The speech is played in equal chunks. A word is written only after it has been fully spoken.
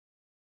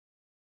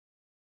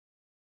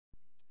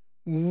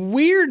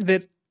Weird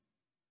that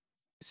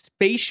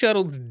space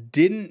shuttles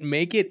didn't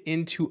make it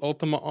into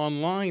Ultima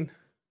Online.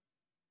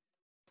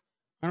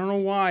 I don't know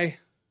why.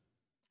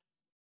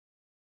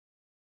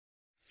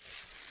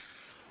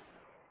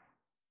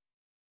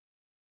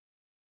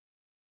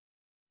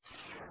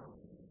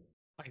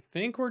 I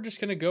think we're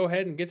just going to go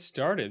ahead and get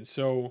started.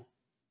 So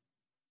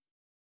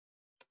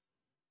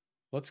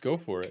let's go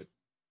for it.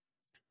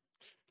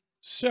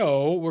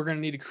 So we're going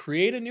to need to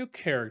create a new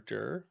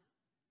character.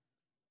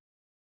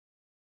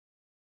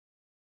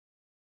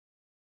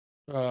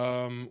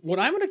 What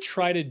I'm going to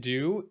try to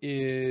do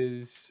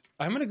is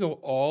I'm going to go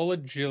all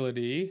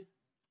agility,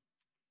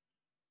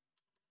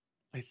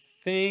 I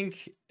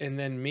think, and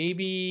then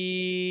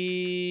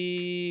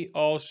maybe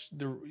all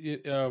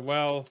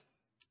well,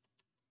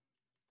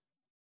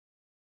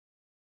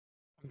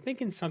 I'm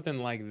thinking something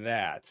like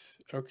that.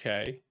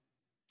 Okay.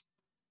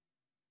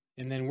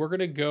 And then we're going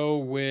to go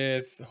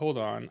with, hold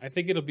on, I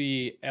think it'll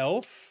be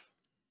elf,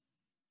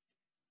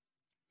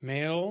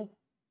 male,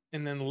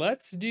 and then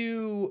let's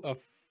do a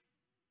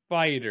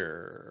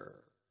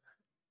fighter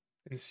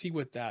and see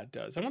what that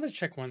does. I want to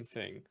check one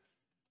thing.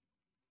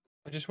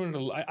 I just wanted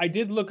to, I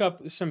did look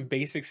up some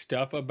basic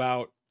stuff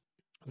about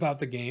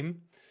the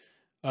game.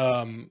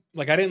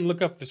 Like I didn't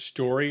look up the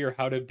story or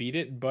how to beat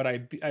it, but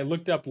I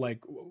looked up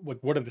like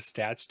what do the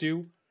stats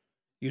do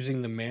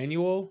using the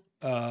manual.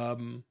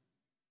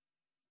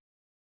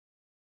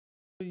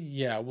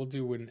 Yeah, we'll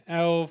do an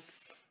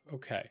elf.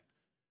 Okay.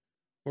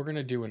 We're going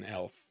to do an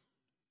elf.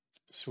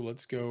 So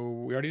let's go.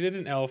 We already did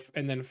an elf,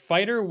 and then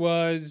fighter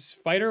was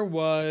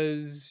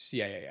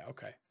yeah,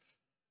 okay.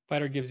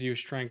 Fighter gives you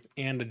strength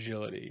and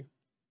agility.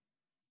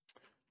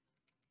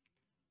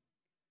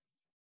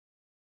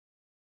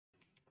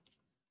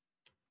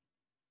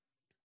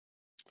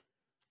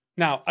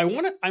 Now, I'm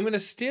going to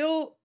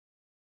still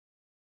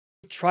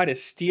try to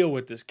steal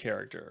with this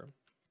character.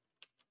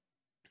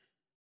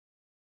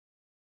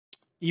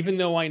 Even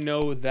though I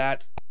know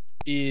that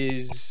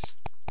is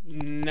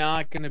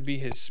not going to be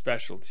his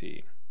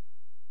specialty.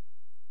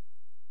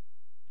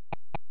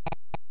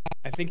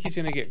 I think he's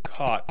going to get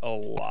caught a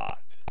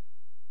lot.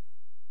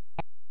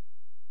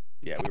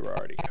 Yeah, we were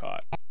already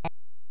caught.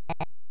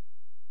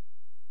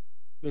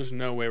 There's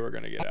no way we're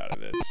going to get out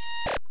of this.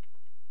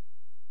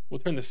 We'll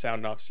turn the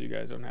sound off so you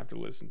guys don't have to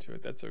listen to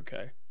it. That's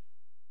okay.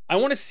 I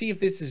want to see if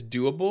this is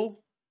doable.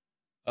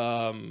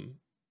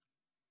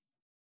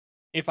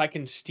 If I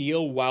can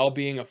steal while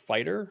being a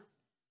fighter,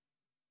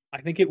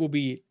 I think it will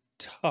be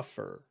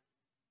tougher.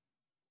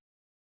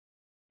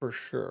 For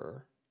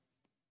sure.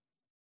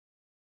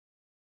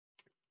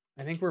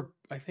 I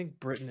think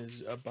Britain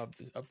is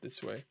up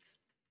this way.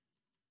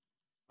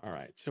 All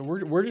right. So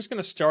we're just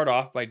going to start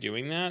off by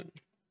doing that.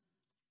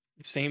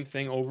 Same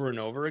thing over and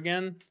over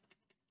again.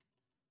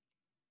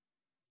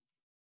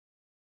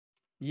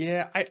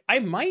 Yeah, I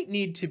might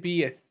need to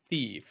be a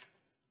thief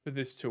for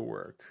this to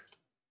work.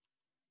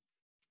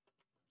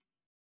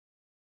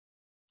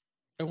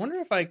 I wonder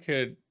if I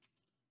could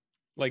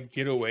like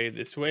get away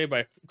this way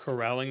by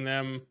corralling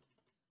them.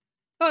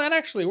 Oh, that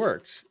actually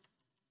works.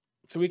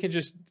 So we can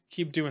just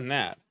keep doing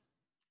that.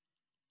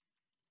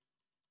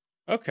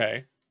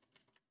 Okay.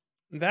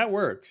 That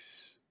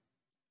works.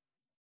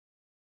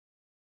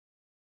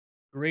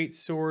 Great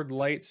sword,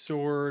 light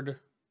sword.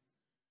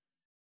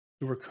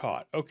 You were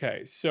caught.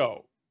 Okay,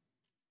 so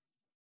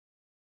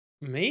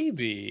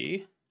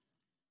maybe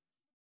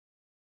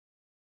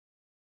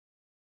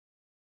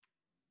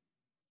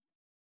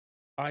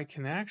I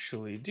can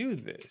actually do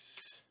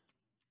this.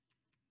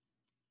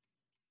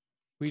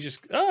 We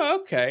just, oh,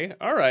 okay,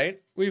 all right.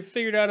 We've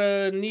figured out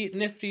a neat,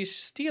 nifty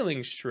stealing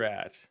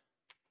strat.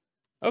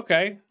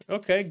 Okay,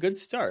 okay, good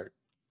start.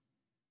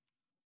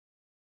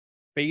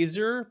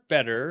 Phaser,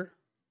 better.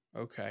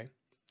 Okay.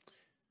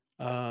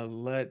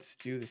 Let's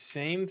do the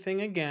same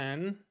thing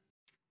again.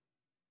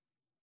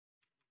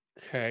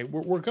 Okay,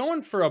 we're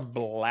going for a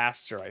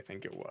blaster, I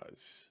think it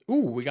was.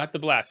 Ooh, we got the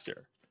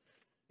blaster.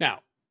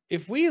 Now,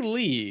 if we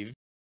leave,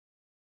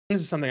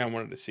 this is something I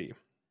wanted to see.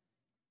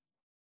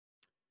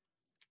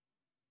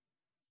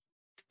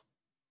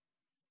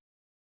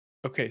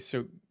 Okay,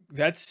 so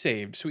that's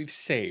saved. So we've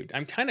saved.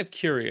 I'm kind of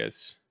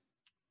curious.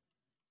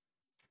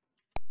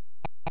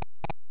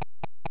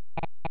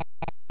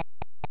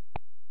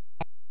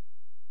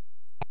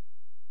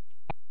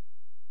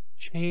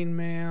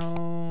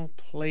 Chainmail,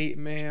 plate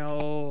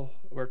mail,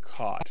 we're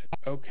caught.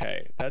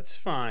 Okay, that's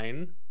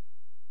fine.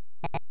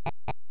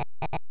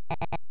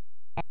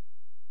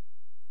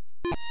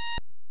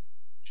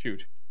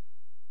 Shoot.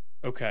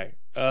 Okay,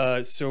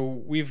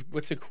 so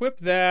let's equip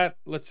that.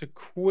 Let's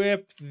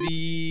equip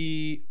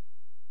the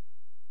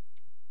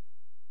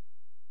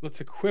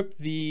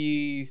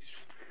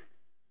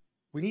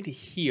we need to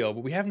heal,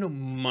 but we have no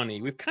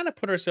money. We've kind of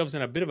put ourselves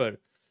in a bit of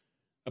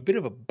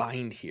a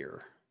bind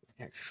here,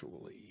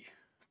 actually.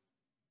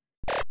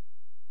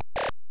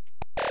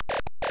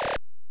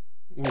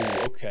 Ooh,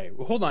 okay.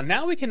 Well, hold on.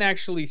 Now we can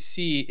actually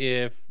see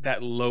if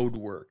that load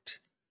worked.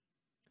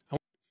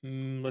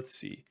 Let's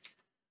see.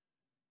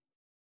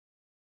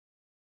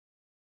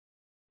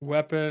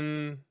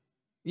 Weapon.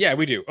 Yeah,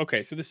 we do.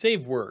 Okay, so the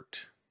save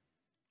worked.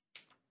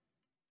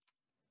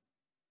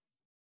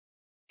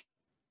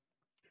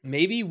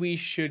 Maybe we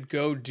should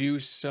go do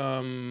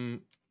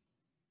some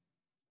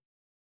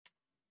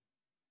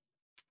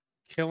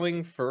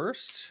killing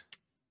first.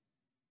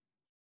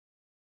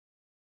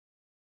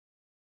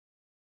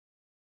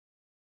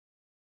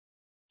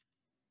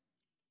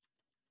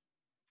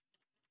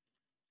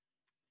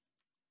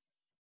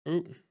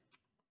 Ooh.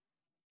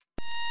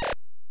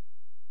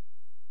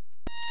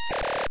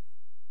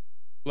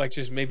 Like,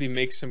 just maybe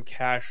make some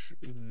cash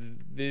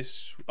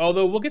this...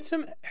 Although, we'll get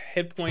some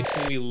hit points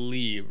when we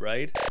leave,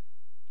 right?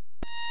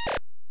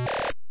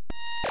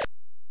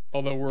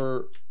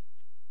 Although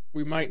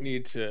we might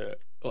need to...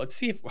 Let's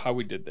see how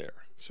we did there.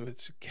 So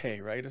it's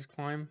K, right, as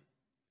climb?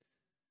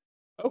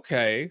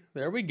 Okay,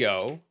 there we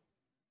go.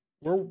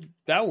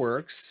 That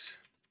works.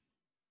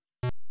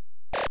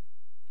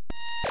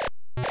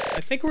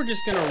 I think we're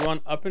just gonna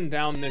run up and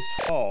down this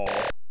hall.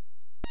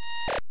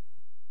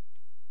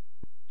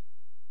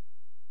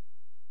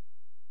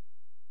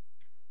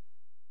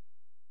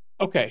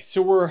 Okay,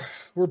 so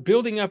we're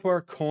building up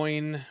our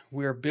coin.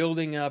 We're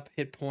building up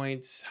hit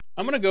points.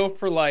 I'm gonna go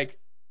for, like,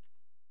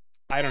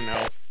 I don't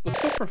know.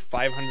 Let's go for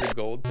 500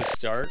 gold to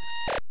start.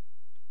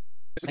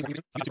 All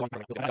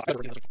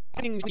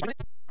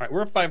right,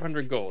 we're at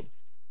 500 gold.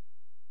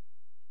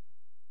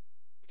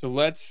 So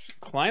let's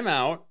climb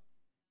out.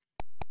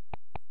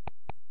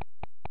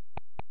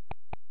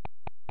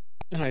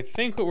 And I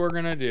think what we're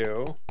gonna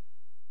do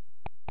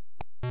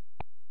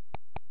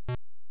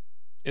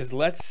is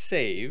let's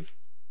save.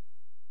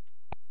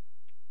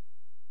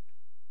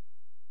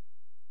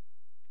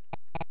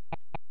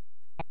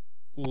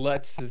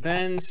 Let's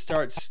then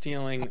start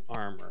stealing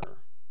armor.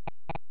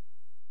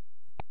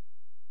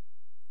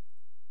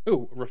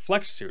 Ooh,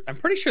 reflect suit. I'm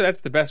pretty sure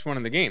that's the best one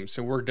in the game,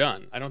 so we're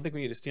done. I don't think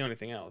we need to steal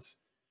anything else.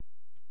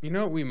 You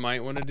know what we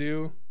might want to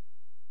do?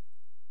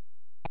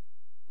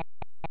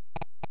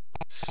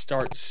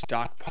 Start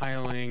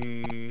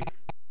stockpiling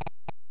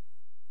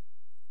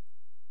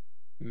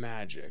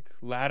magic.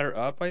 Ladder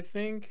up, I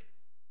think.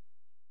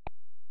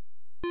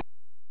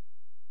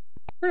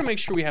 We're gonna make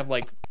sure we have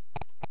like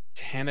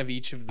 10 of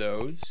each of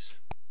those.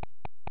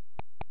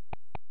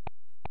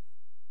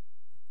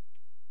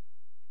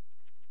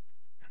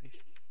 I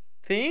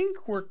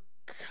think we're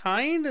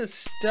kind of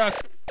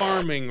stuck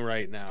farming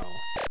right now.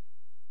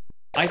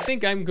 I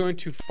think I'm going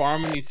to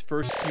farm in these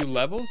first few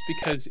levels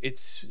because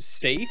it's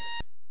safe.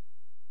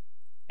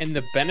 And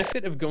the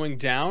benefit of going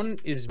down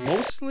is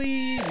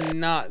mostly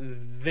not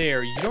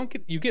there.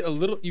 You get a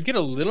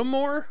little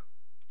more.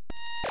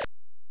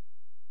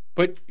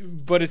 But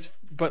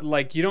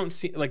like you don't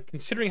see, like,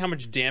 considering how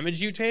much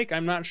damage you take,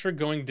 I'm not sure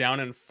going down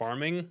and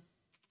farming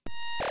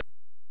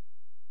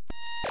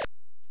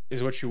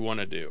is what you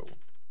want to do.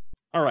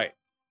 All right,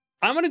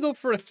 I'm gonna go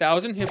for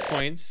 1,000 hit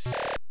points.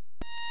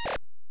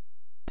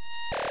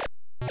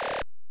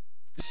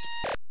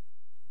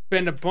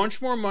 Spend a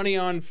bunch more money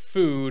on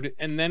food,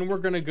 and then we're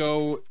gonna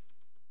go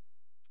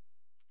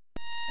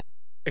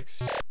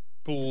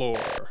explore.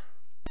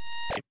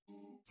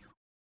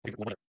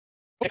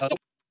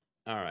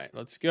 All right,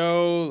 let's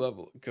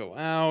go. Go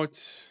out.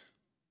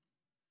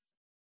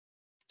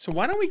 So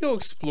why don't we go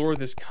explore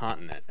this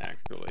continent,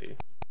 actually?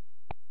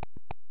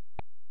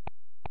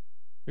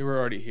 We were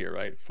already here,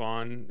 right?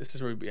 Fawn. This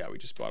is where we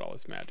just bought all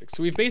this magic.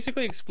 So we've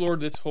basically explored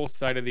this whole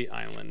side of the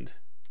island.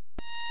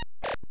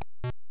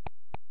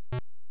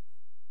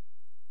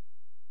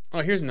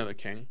 Oh, here's another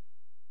king.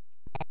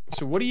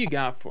 So what do you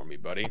got for me,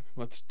 buddy?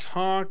 Let's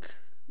talk.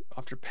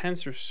 After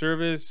pence or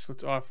service,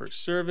 let's offer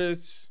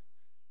service.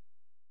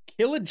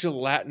 Kill a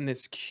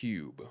gelatinous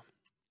cube.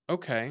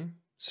 Okay,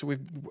 so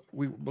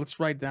let's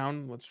write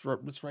down. Let's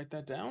write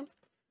that down.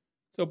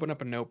 Let's open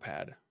up a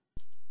notepad.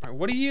 All right,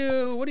 what do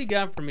you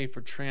got for me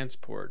for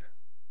transport?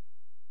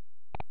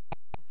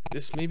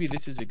 Maybe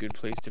this is a good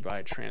place to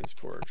buy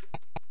transport.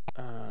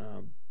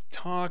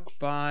 Talk,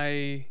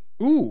 buy.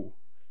 Ooh.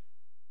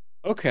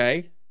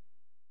 Okay.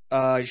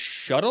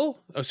 Shuttle.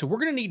 Oh, so we're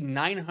gonna need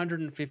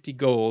 950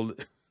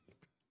 gold.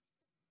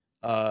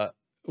 We're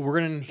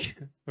gonna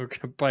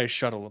buy a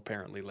shuttle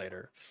apparently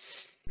later.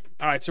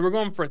 All right, so we're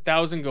going for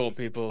 1,000 gold,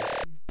 people.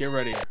 Get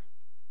ready.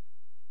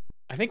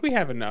 I think we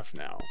have enough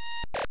now.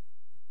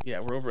 Yeah,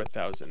 we're over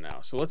 1,000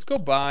 now. So let's go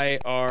buy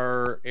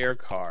our air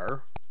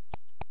car.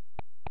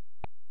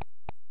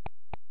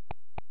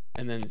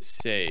 And then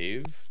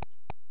save.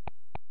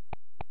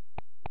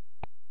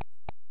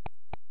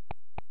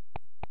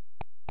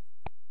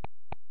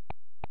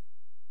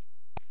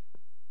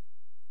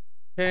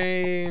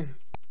 Okay.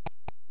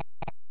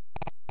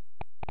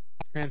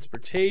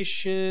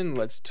 Transportation.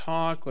 Let's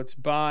talk. Let's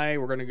buy.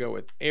 We're going to go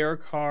with air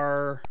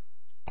car.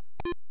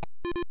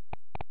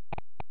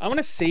 I'm going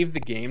to save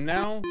the game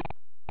now.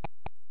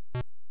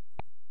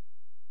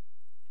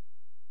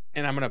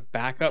 And I'm going to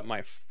back up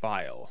my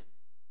file.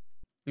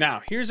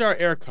 Now, here's our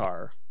air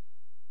car.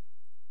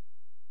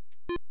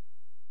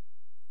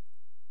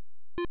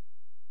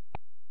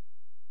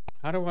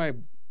 How do I...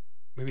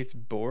 Maybe it's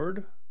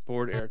board?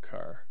 Board air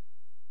car.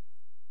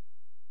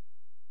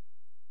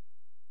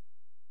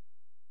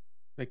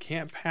 They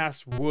can't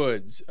pass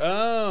woods.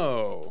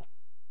 Oh.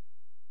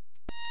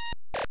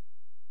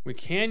 We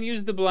can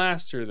use the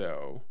blaster,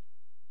 though.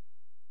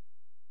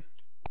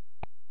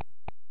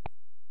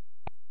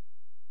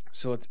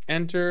 So let's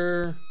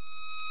enter.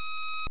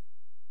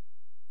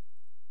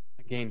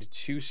 I gained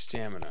 2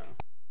 stamina.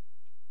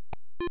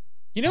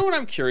 You know what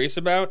I'm curious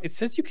about? It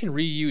says you can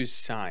reuse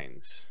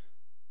signs.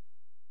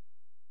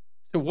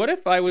 So what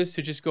if I was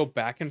to just go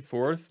back and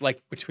forth,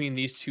 like, between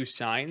these 2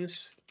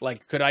 signs?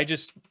 Like, could I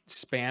just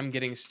spam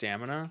getting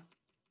stamina?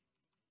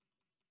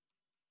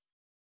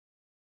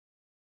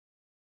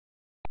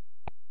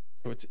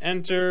 So it's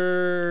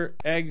enter,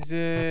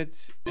 exit,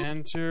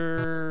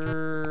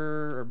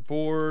 enter,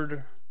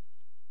 board.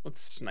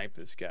 Let's snipe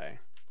this guy.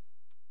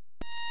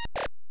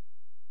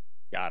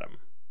 Got him.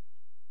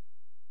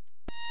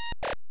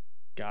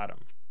 Got him.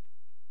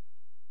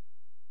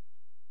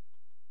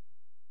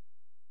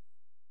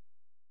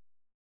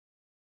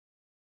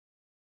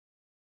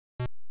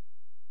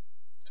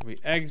 So we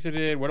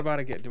exited. What about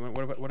again?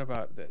 What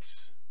about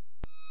this?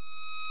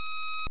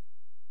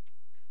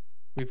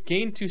 We've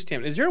gained 2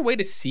 stamina. Is there a way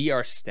to see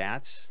our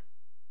stats?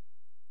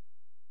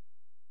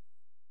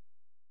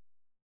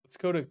 Let's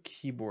go to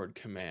keyboard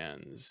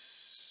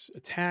commands.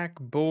 Attack,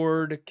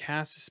 board,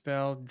 cast a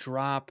spell,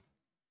 drop,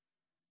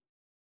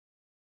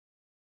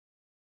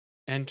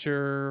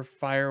 enter,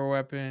 fire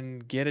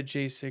weapon, get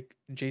adjacent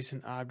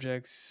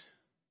objects.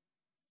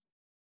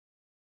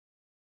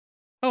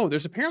 Oh,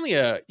 there's apparently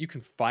you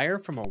can fire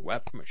from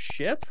a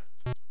ship.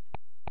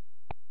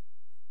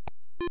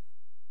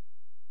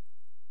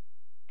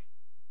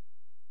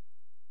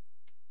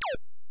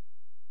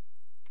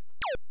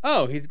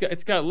 Oh, it's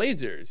got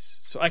lasers.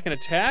 So I can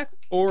attack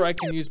or I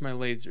can use my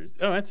lasers.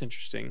 Oh, that's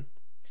interesting.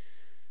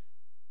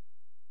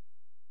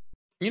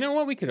 You know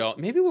what we could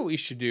maybe what we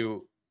should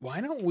do, why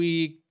don't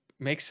we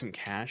make some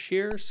cash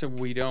here so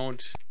we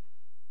don't,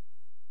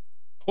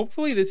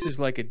 hopefully this is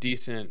like a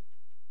decent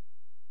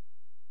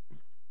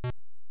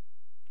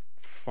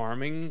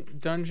farming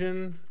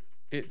dungeon.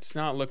 It's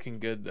not looking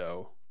good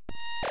though.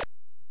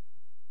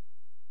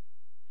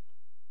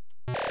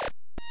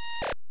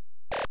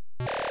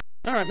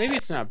 All right, maybe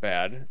it's not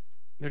bad.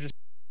 They're just,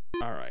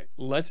 all right,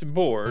 let's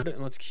board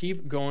and let's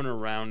keep going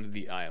around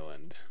the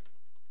island.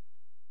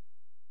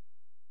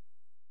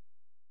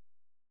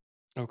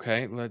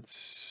 Okay,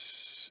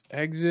 let's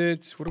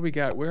exit. What do we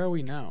got? Where are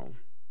we now?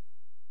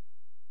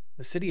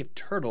 The city of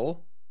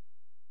Turtle.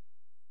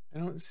 I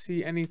don't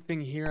see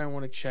anything here I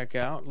want to check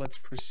out. Let's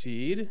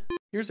proceed.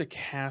 Here's a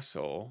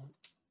castle.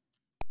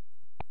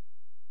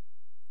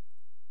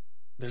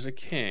 There's a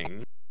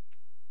king.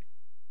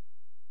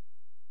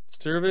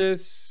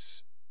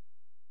 Service.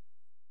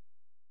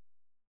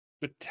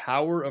 The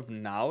Tower of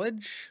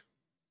Knowledge.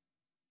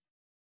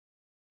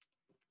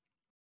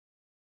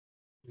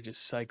 We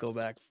just cycle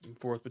back and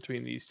forth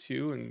between these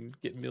 2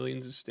 and get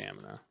millions of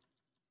stamina.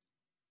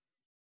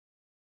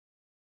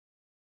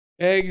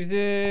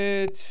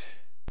 Exit.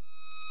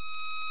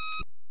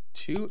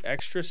 2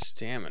 extra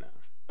stamina.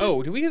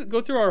 Oh, do we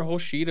go through our whole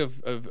sheet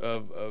of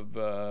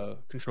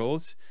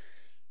controls?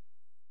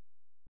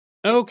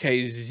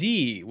 Okay,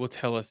 Z will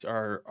tell us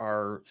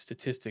our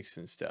statistics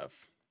and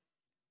stuff.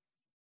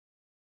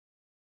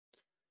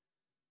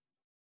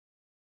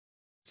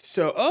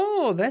 So,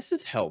 oh, this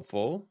is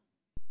helpful.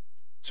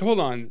 So hold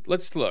on,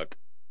 let's look.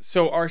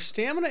 So our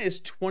stamina is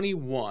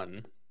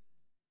 21.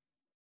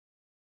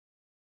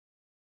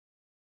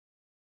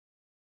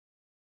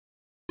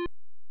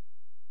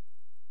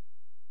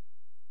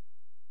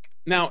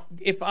 Now,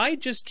 if I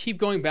just keep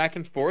going back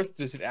and forth,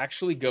 does it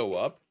actually go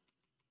up?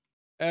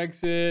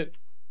 Exit,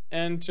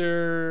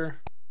 enter.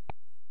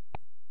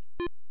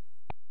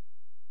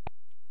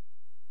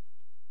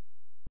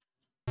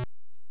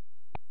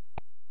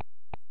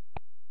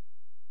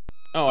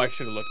 Oh, I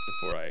should have looked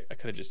before I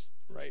could have just,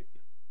 right.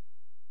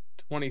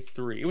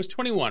 23. It was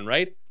 21,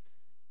 right?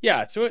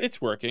 Yeah, so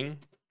it's working.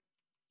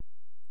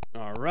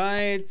 All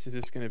right. Is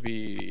this going to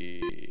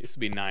be, this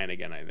will be 9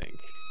 again, I think.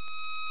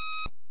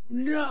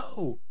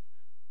 No.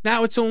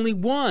 Now it's only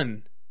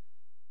 1.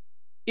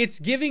 It's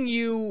giving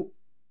you,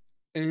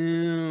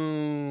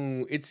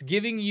 it's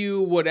giving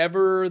you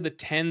whatever the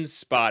 10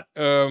 spot.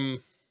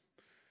 It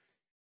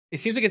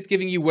seems like it's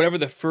giving you whatever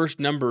the first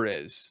number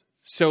is.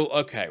 So,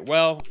 okay,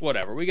 well,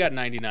 whatever. We got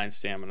 99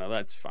 stamina.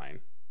 That's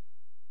fine.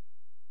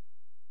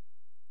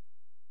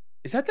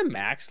 Is that the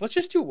max? Let's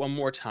just do it one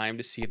more time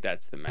to see if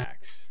that's the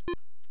max.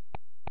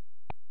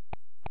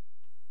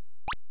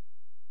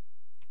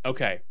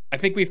 Okay, I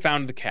think we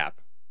found the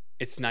cap.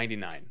 It's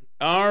 99.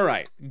 All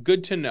right,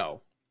 good to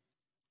know.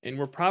 And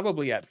we're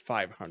probably at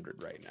 500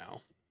 right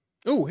now.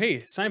 Oh,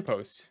 hey,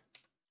 signpost.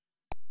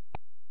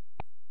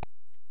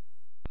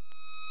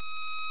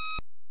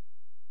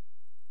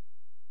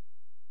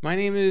 My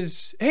name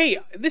is, hey,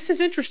 this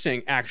is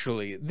interesting,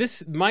 actually.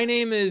 My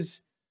name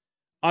is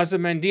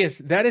Ozymandias.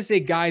 That is a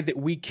guy that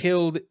we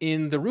killed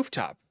in the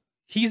rooftop.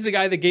 He's the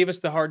guy that gave us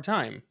the hard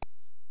time.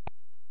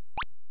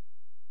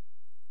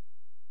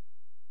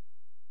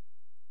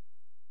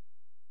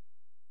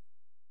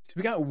 So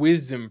we got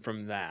wisdom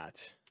from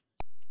that.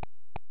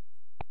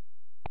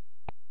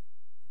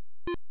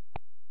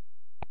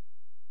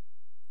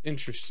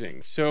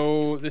 Interesting.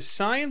 So the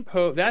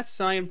signpost, that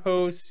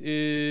signpost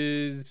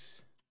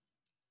is...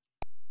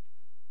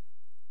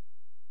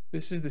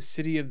 This is the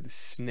city of the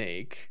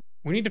snake.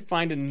 We need to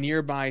find a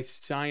nearby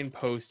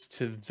signpost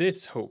to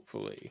this,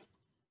 hopefully.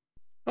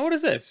 Oh, what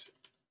is this?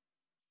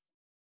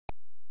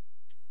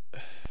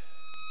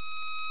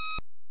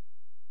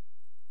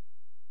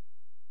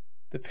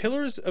 The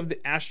Pillars of the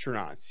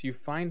Astronauts. You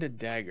find a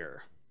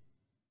dagger.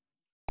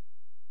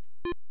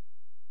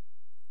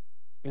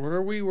 Where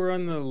are we? We're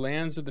on the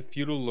lands of the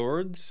feudal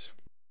lords.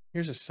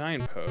 Here's a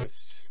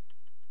signpost.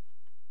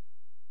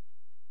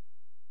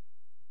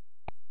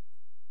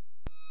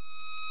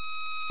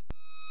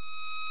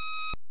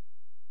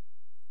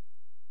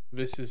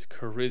 This is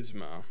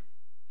charisma.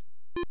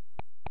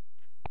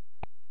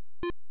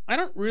 I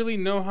don't really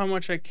know how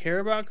much I care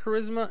about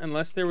charisma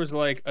unless there was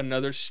like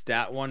another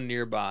stat one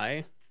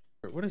nearby.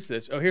 What is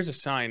this? Oh, here's a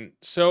sign.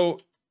 So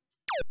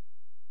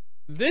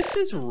this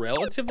is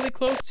relatively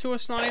close to a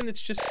sign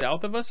that's just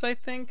south of us, I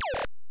think.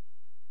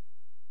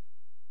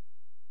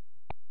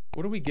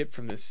 What do we get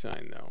from this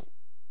sign, though?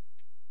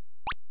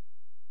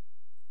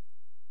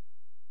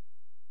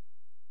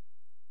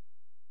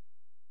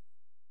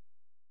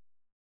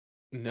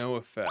 No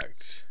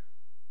effect.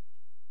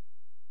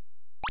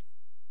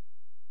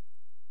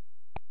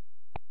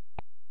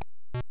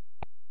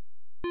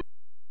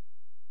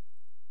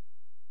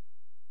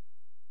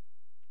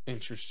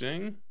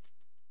 Interesting.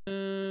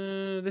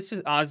 This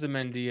is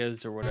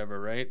Ozymandias or whatever,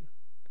 right?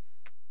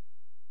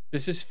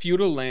 This is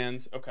feudal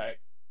lands. Okay.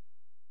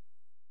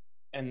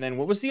 And then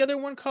what was the other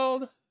one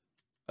called?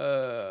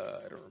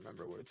 I don't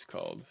remember what it's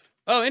called.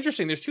 Oh,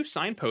 interesting. There's two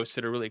signposts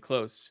that are really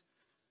close.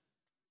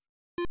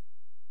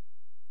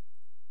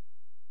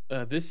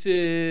 This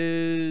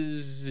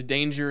is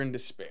Danger and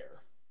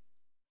Despair.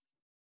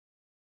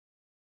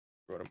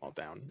 Wrote them all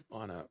down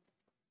on a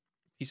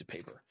piece of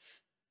paper.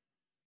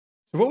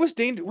 So what was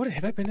Danger? What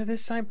have I been to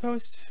this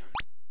signpost?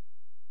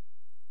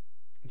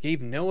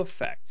 Gave no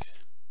effect.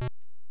 But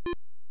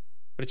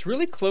it's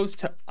really close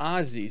to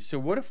Ozzy. So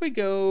what if we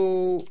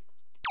go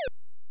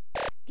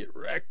get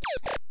wrecked?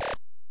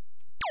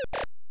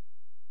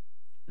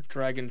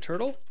 Dragon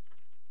turtle.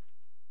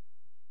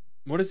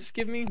 What does this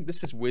give me?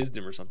 This is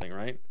wisdom or something,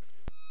 right?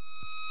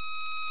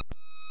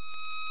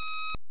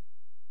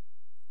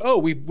 Oh,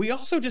 we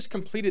also just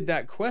completed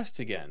that quest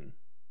again.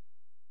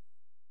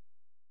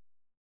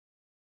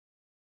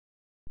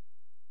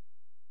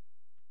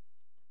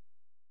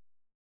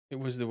 It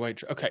was the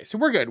white... Okay, so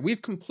we're good.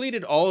 We've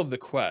completed all of the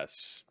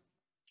quests.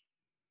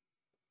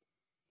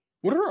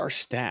 What are our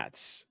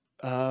stats?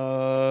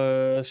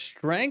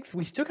 Strength.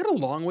 We still got a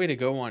long way to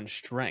go on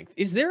strength.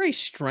 Is there a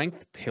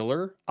strength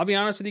pillar? I'll be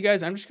honest with you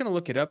guys. I'm just going to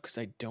look it up because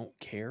I don't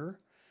care.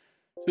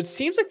 So it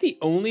seems like the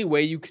only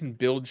way you can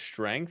build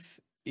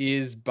strength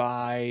is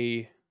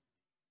by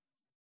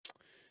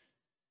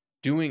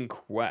doing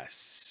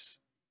quests.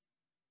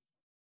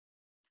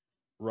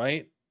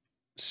 Right?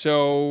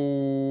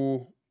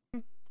 So...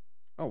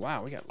 Oh,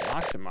 wow. We got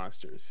lots of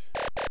monsters.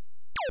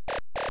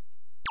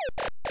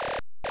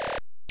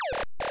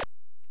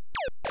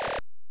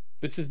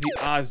 This is the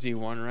Ozzy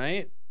one,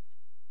 right?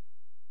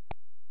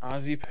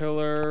 Ozzy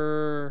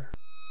pillar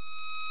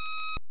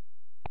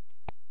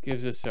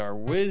gives us our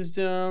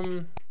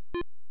wisdom.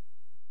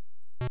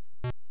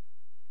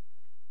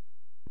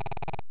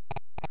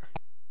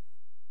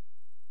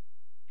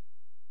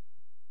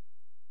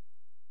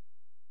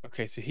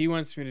 Okay, so he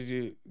wants me to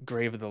do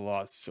Grave of the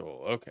Lost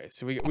Soul. Okay,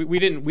 so we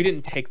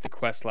didn't take the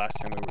quest last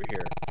time we were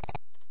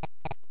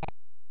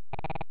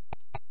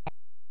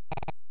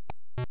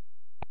here.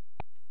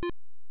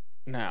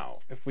 Now,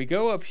 if we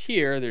go up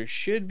here, there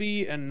should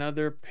be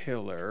another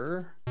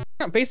pillar.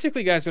 Now,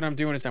 basically, guys, what I'm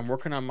doing is I'm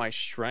working on my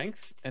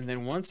strength, and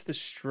then once the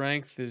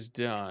strength is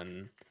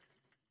done,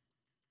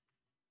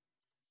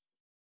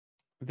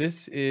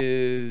 this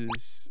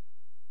is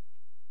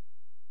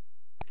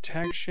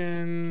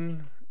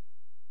protection.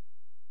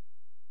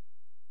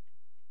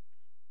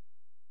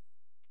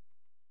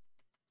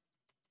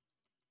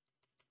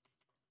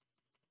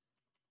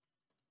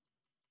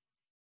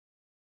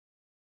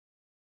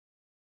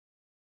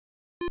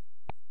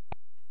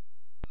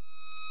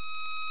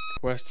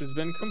 Quest has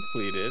been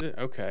completed.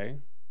 Okay.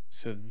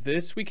 So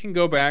this we can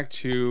go back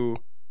to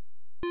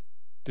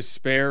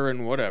despair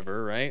and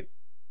whatever, right?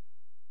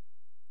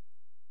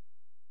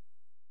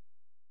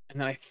 And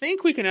then I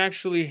think we can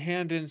actually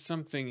hand in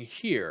something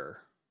here.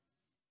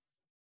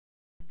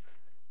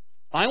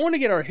 I want to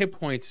get our hit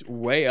points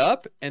way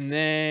up and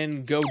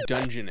then go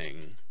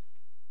dungeoning.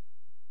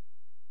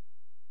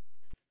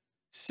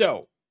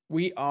 So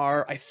we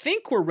are, I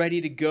think we're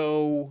ready to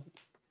go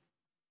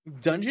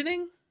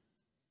dungeoning.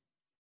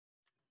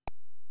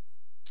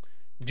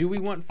 Do we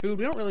want food?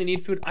 We don't really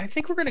need food. I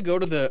think we're going to go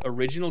to the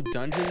original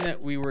dungeon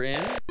that we were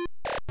in.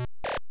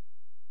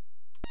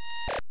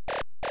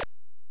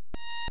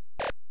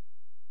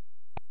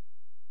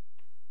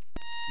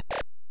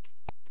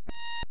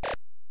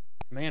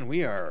 Man,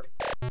 we are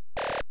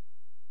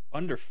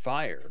under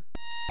fire.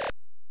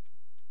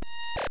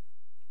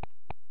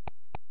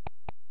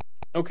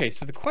 Okay,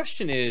 so the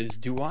question is,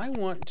 do I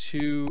want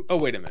to... Oh,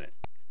 wait a minute.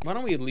 Why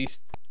don't we at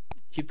least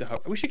keep the...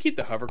 We should keep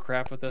the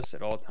hovercraft with us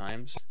at all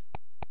times.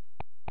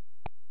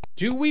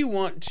 Do we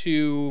want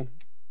to...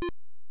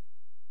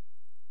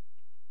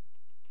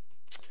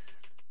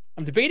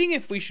 I'm debating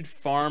if we should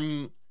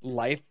farm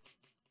life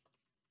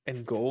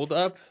and gold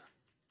up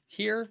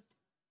here.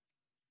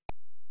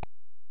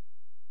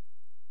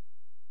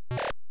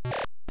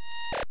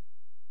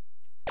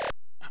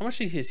 How much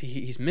is he?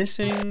 He's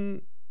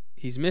missing.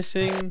 He's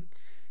missing.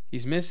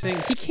 He's missing.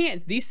 He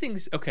can't. These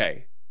things.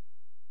 Okay.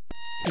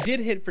 He did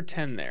hit for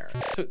 10 there,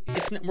 so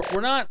it's not,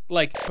 we're not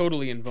like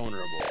totally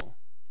invulnerable.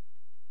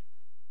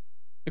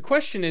 The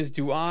question is,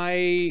 do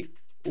I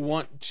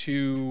want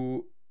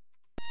to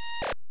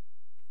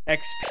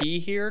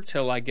XP here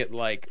till I get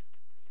like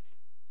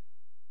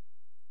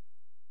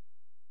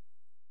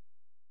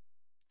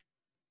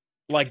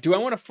do I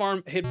want to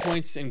farm hit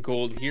points and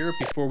gold here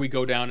before we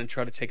go down and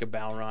try to take a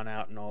Balron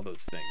out and all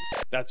those things?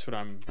 That's what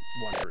I'm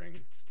wondering.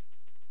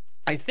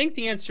 I think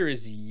the answer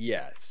is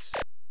yes.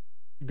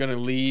 I'm gonna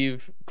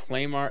leave,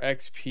 claim our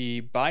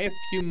XP, buy a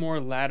few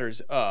more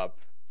ladders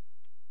up,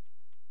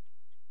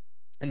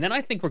 and then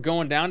I think we're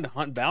going down to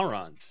hunt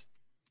Balrons.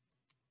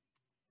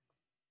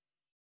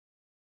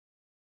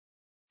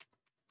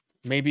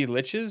 Maybe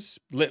liches?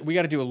 We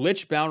got to do a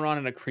lich, Balron,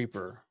 and a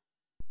creeper.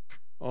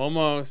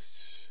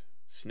 Almost.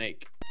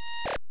 Snake.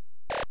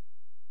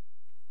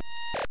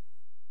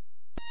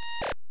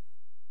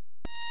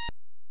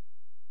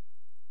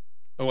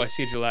 Oh, I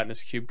see a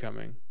gelatinous cube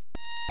coming.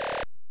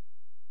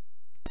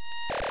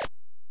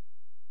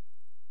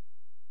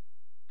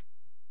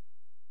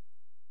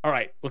 All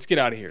right, let's get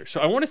out of here. So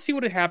I want to see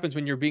what happens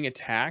when you're being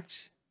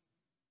attacked.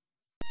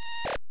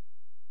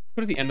 Let's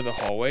go to the end of the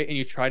hallway and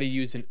you try to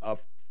use an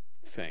up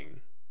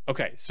thing.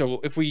 Okay, so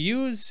if we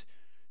use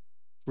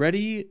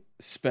ready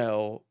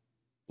spell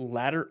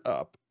ladder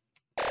up,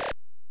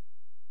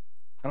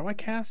 how do I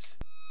cast?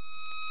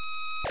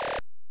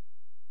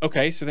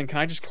 Okay, so then can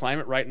I just climb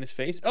it right in his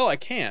face? Oh, I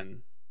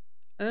can.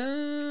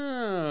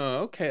 Oh,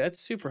 okay, that's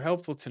super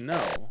helpful to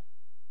know.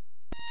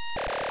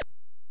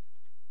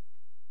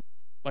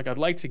 Like, I'd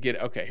like to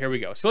get... Okay, here we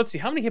go. So let's see,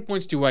 how many hit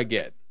points do I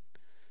get?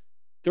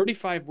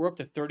 35, we're up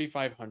to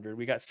 3,500.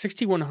 We got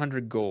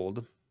 6,100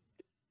 gold.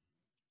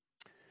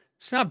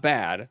 It's not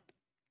bad.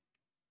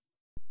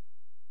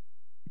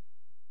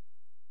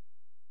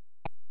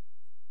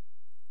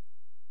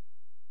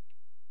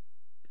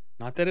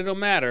 Not that it'll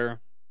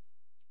matter.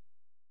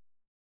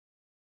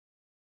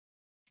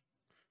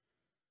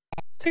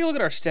 Let's take a look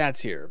at our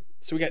stats here.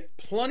 So we got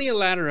plenty of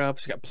ladder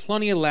ups, we got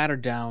plenty of ladder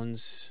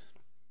downs.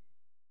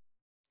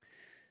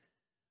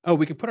 Oh,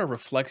 we can put our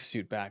reflex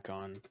suit back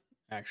on,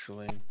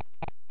 actually.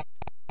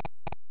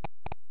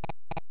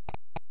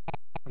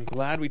 I'm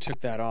glad we took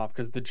that off,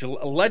 because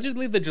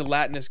allegedly the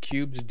gelatinous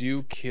cubes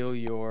do kill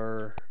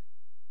your...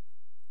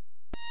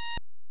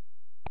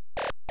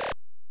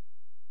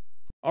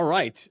 All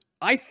right.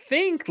 I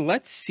think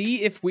let's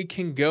see if we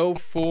can go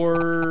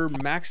for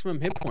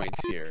maximum hit points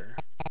here.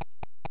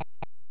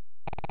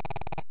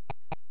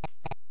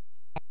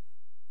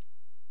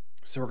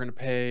 So we're going to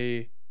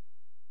pay...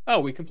 Oh,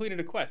 we completed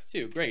a quest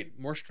too. Great.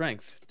 More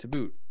strength to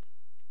boot.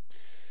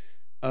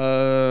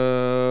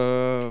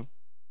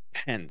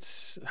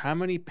 Pence. How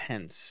many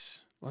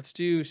pence? Let's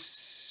do,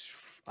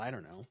 I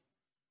don't know,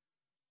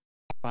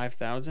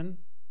 5,000?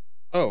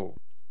 Oh.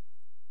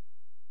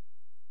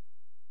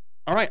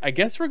 All right, I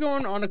guess we're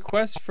going on a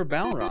quest for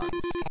Balrons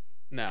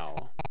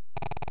now.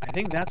 I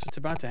think that's what's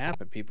about to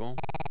happen, people.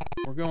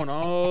 We're going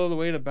all the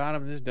way to the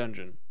bottom of this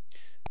dungeon.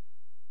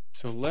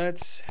 So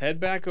let's head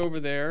back over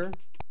there.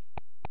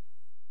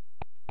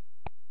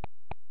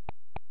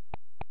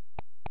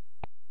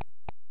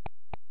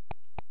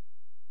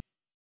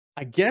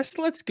 I guess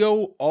let's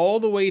go all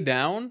the way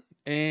down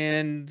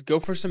and go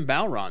for some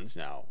Balrons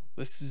now.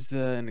 This is,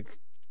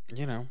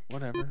 you know,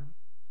 whatever.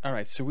 All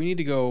right, so we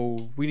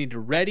need to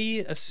ready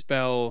a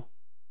spell.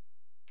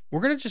 We're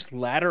going to just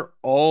ladder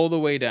all the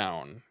way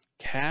down.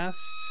 Cast,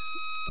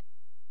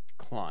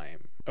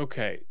 climb.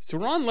 Okay, so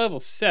we're on level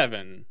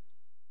 7.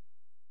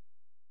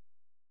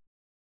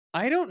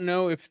 I don't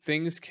know if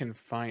things can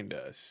find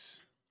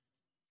us.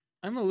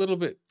 I'm a little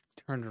bit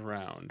turned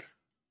around.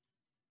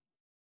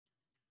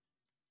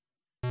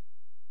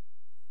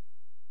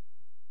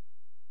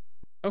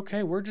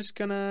 Okay, we're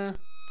gonna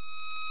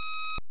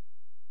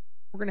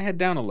head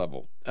down a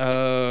level.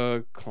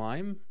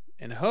 Climb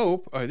and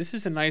hope. Oh, this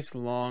is a nice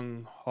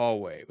long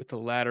hallway with the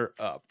ladder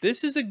up.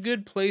 This is a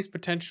good place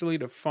potentially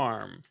to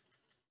farm.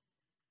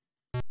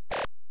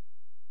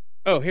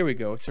 Oh, here we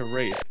go. It's a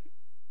wraith.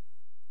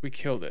 We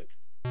killed it.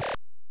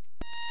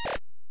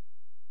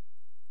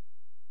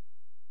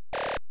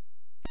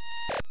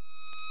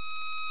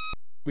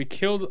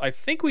 I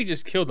think we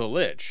just killed a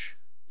lich.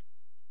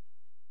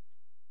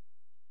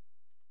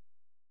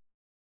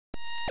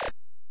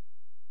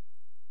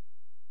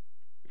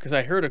 Because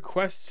I heard a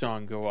quest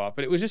song go off,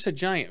 but it was just a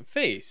giant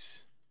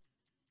face.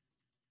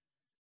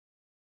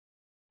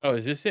 Oh,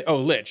 is this it? Oh,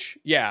 Lich.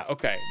 Yeah,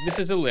 okay. This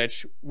is a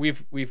Lich.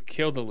 We've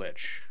killed a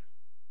Lich.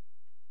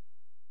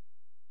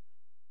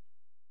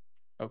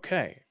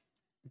 Okay.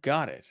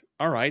 Got it.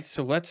 All right,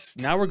 so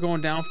now we're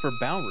going down for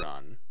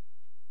Balron.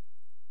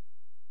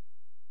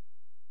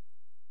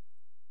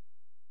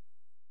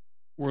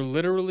 We're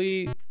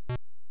literally,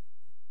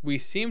 we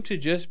seem to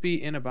just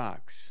be in a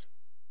box.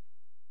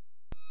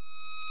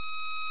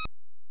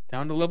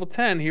 Down to level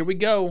 10, here we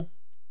go.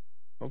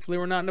 Hopefully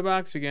we're not in a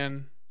box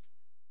again.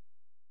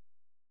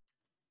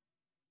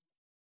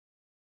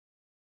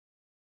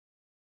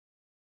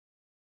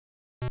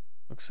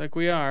 Looks like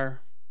we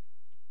are.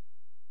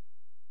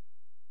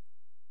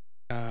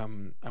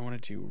 I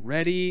want to do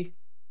ready,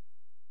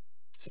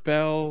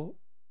 spell,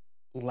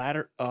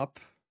 ladder up.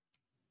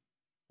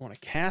 I want to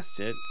cast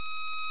it.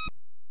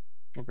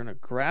 We're going to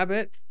grab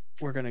it.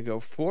 We're going to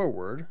go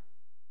forward.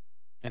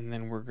 And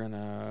then we're going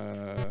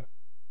to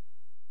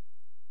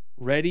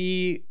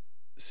ready,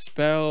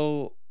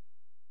 spell,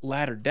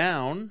 ladder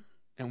down.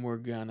 And we're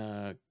going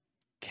to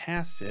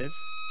cast it.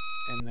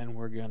 And then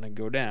we're going to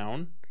go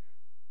down.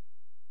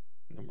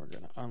 And then we're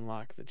going to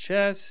unlock the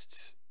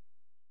chest.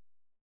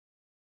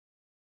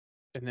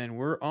 And then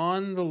we're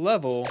on the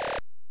level.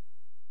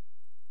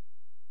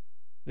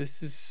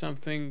 This is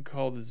something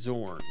called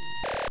Zorn.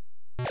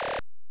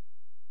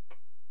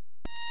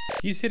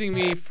 He's hitting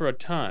me for a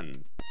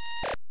ton.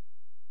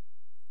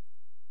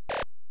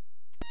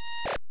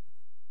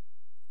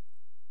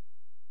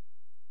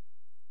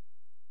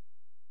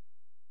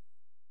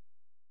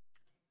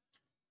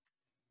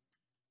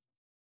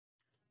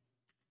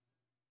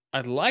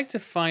 I'd like to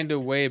find a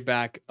way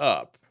back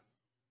up.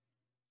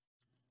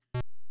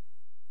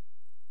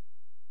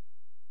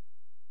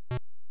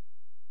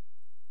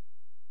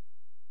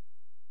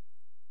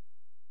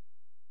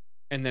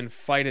 And then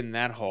fight in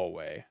that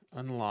hallway.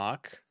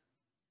 Unlock.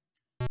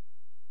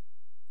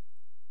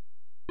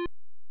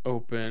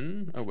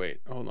 Open. Oh,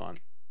 wait. Hold on.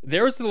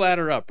 There's the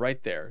ladder up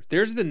right there.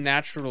 There's the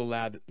natural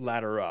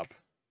ladder up.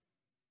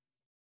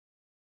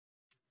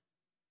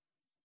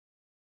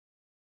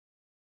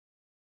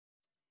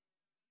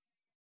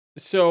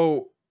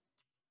 So...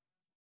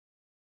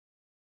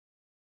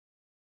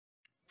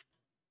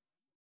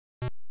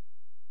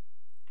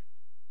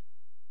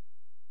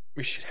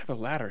 we should have a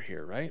ladder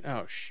here, right?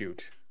 Oh,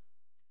 shoot.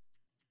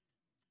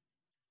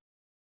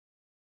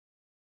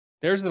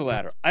 There's the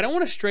ladder. I don't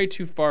want to stray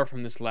too far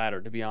from this ladder,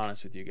 to be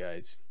honest with you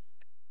guys.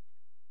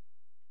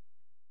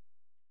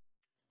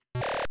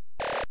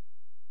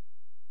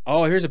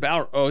 Oh, here's a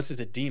Balron. Oh, this is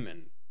a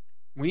demon.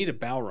 We need a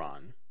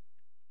Balron.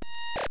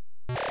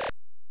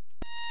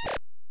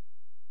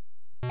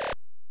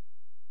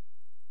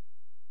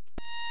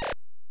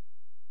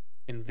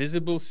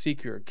 Invisible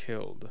Seeker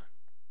killed.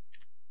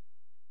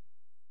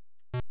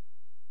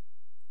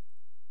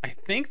 I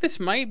think this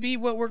might be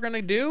what we're going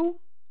to do.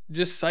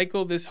 Just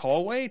cycle this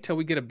hallway till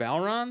we get a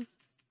Balron.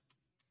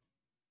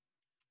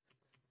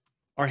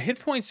 Our hit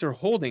points are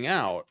holding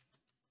out.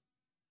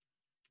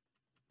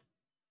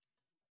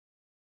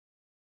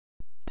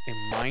 A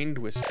Mind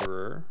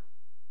Whisperer.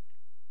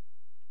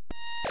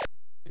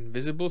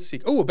 Invisible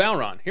Seek. Oh, a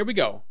Balron. Here we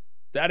go.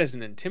 That is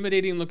an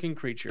intimidating looking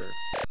creature.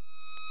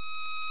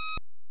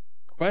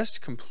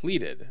 Quest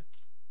completed.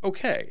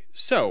 Okay,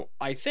 so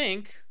I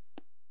think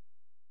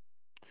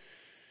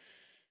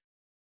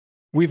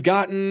we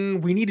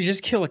need to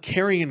just kill a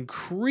carrion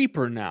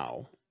creeper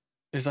now,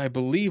 is I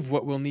believe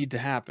what will need to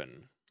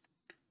happen.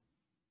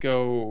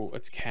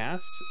 Let's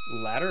cast,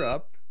 ladder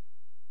up,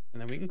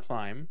 and then we can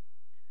climb.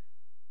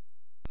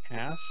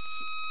 Cast,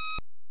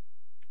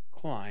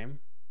 climb,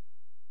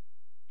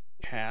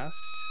 cast,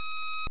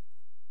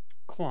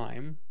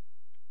 climb.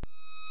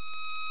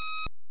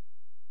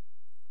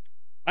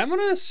 I'm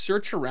gonna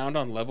search around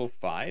on level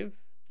 5,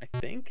 I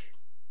think.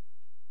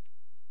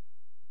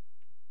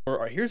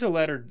 Or here's a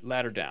ladder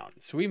down.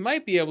 So we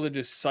might be able to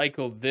just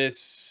cycle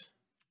this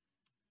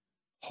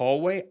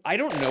hallway. I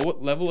don't know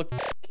what level a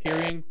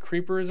carrion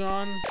creeper is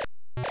on.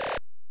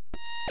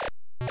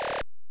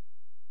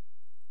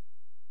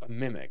 A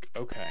mimic,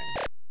 okay.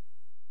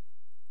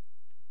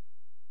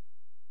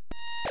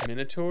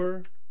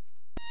 Minotaur.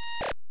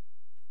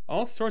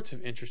 All sorts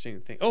of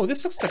interesting things. Oh,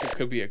 this looks like it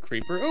could be a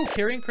creeper. Oh,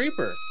 carrion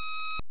creeper.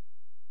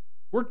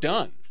 We're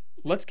done.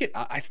 Let's get,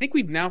 I think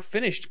we've now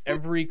finished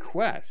every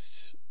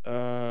quest.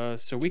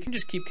 So we can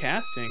just keep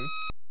casting,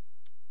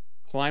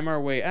 climb our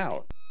way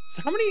out.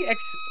 So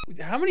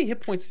how many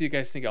hit points do you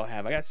guys think I'll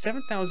have? I got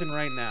 7,000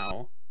 right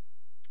now.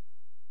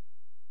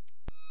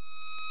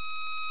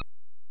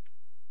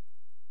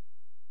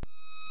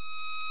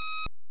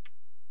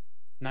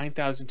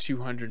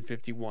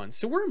 $9,251.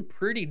 So we're in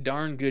pretty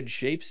darn good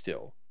shape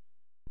still.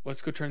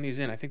 Let's go turn these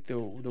in. I think the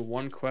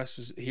one quest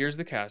was, here's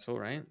the castle,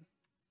 right?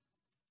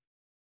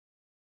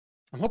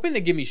 I'm hoping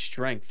they give me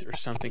strength or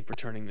something for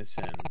turning this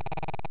in.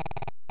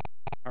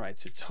 All right,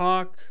 so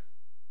talk.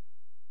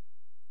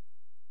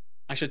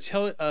 I should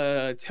tell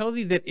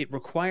thee that it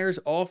requires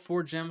all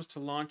 4 gems to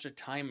launch a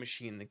time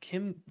machine. The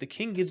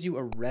king gives you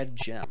a red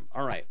gem.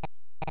 All right.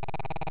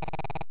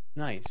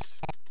 Nice.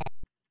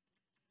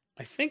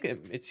 I think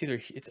it's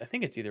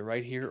either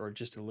right here or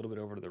just a little bit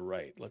over to the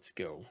right. Let's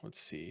go. Let's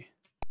see.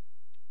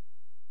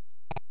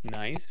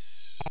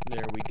 Nice.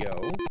 There we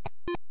go.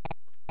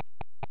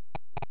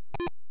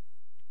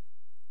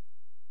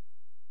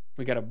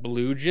 We got a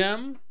blue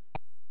gem.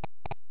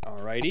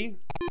 Alrighty.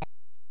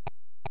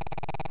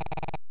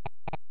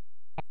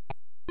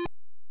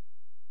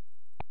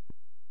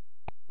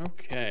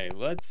 Okay,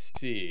 let's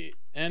see.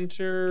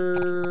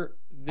 Enter.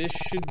 This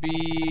should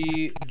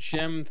be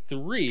gem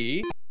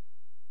 3.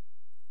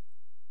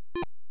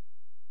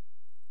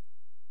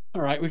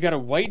 All right, we've got a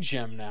white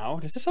gem now.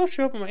 Does this all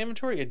show up in my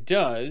inventory? It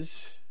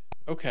does.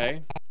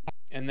 Okay.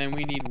 And then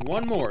we need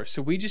one more.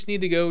 So we just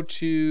need to go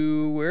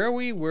to, where are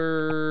we?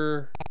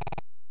 We're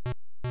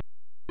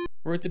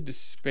at the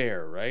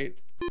despair, right?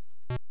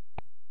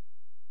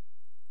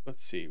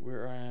 Let's see. You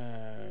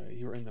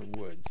were in the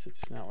woods.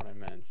 It's not what I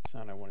meant. It's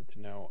not what I wanted to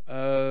know.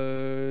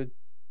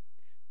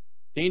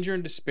 Danger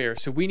and despair.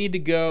 So we need to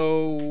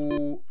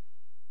go,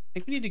 I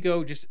think we need to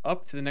go just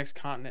up to the next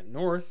continent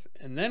north,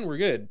 and then we're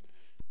good.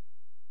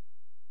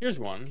 Here's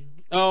one.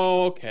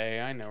 Oh,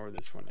 okay. I know where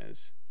this one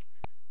is.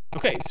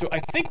 Okay, so I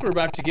think we're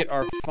about to get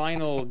our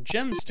final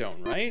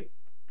gemstone, right?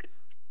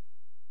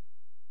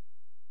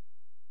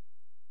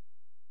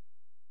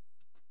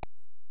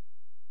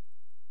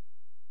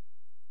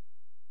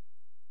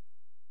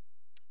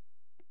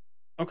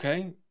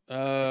 Okay.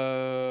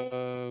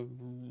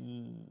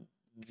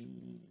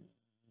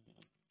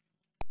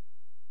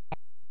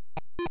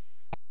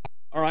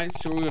 All right,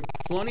 so we have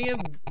plenty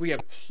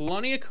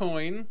of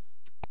coin.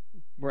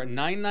 We're at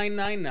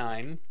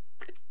 9999.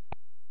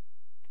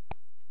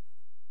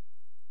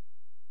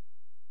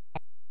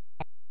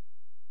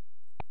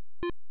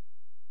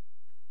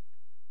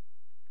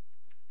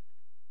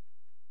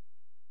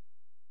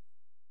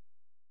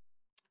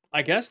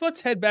 I guess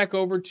let's head back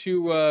over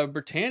to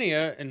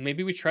Britannia and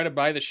maybe we try to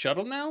buy the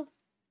shuttle now.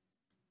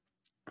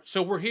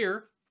 So we're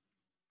here.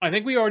 I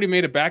think we already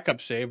made a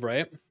backup save,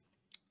 right?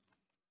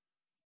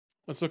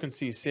 Let's look and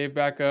see. Save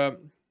backup.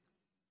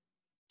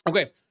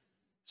 Okay.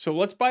 So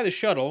let's buy the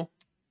shuttle.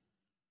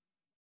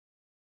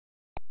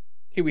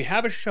 Okay, we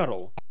have a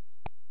shuttle.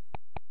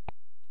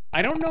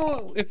 I don't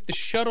know if the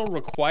shuttle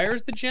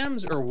requires the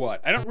gems or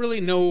what. I don't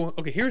really know.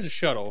 Okay, here's a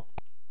shuttle.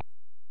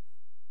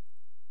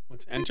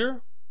 Let's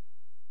enter.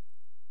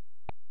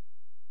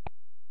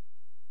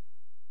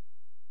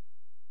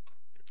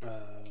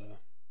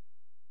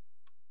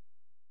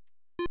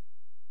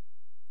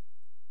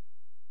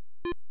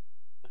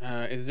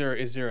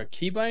 Is there a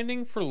key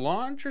binding for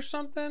launch or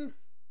something?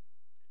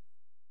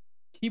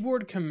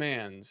 Keyboard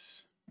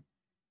commands.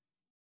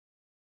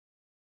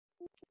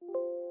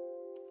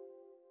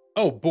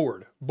 Oh,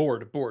 board.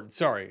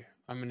 Sorry,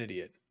 I'm an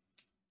idiot.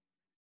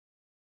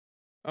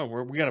 Oh,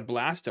 we got a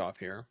blast off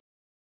here.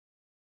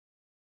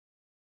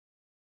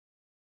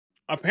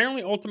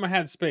 Apparently, Ultima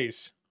had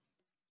space.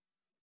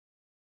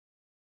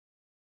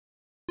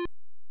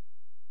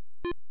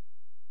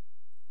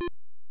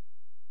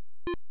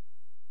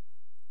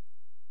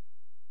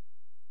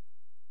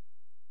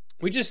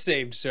 We just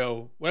saved,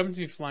 so what happens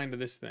if you fly into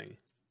this thing?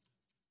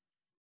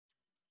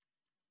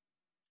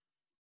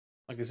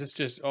 Like, is this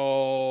just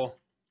all...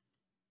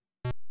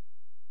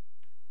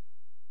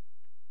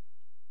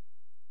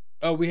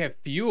 Oh, we have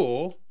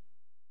fuel.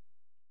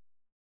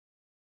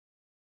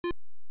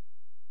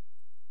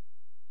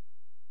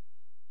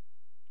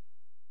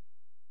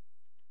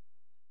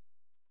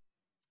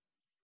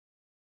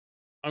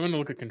 I'm gonna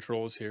look at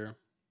controls here.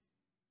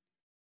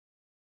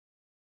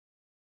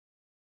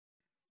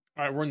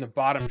 All right, we're in the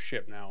bottom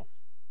ship now.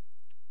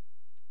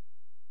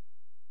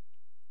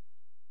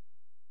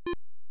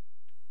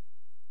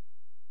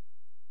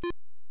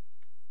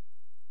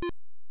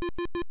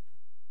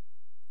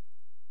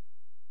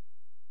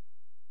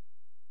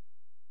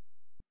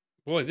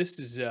 Boy, this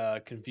is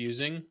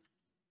confusing.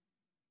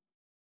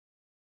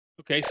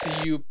 Okay,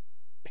 so you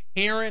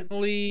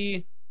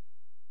apparently...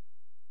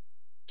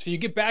 So you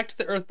get back to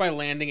the Earth by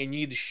landing and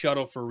you need to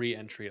shuttle for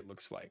re-entry, it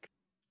looks like.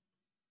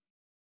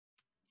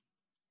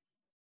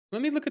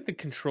 Let me look at the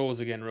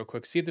controls again real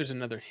quick, see if there's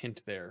another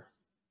hint there.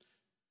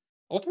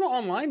 Ultima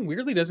Online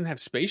weirdly doesn't have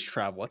space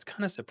travel. That's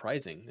kind of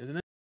surprising, isn't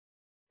it?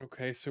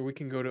 Okay, so we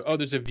can go to... Oh,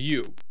 there's a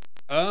view.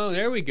 Oh,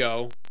 there we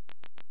go.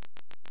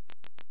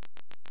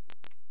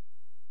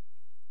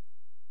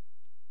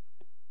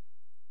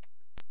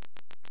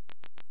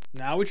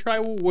 Now we try...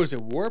 What was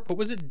it? Warp? What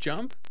was it?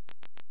 Jump?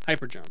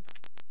 Hyper jump.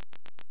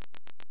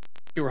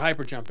 Okay, we're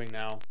hyper jumping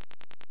now.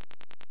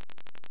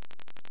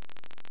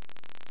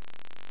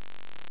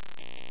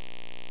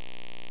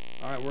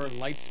 Alright, we're at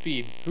light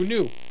speed. Who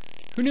knew?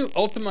 Who knew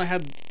Ultima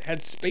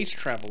had space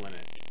travel in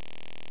it?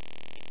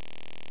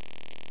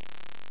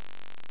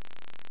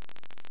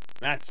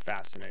 That's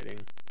fascinating.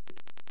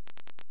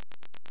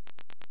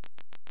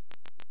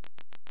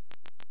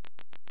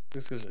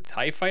 This is a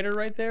TIE fighter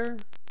right there?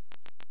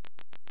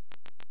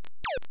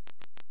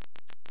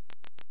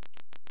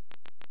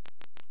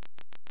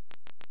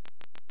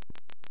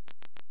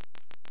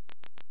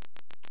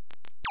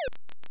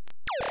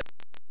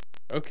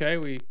 Okay,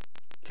 we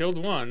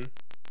killed one.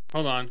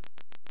 Hold on.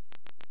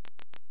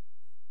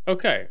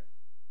 Okay.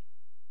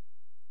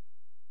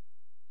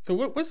 So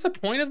what's the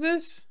point of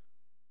this?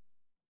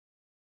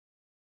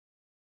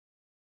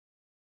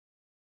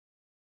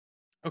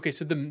 Okay,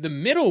 so the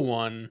middle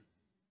one.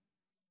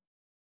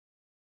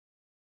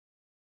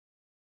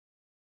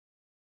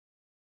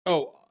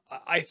 Oh,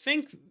 I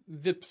think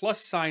the plus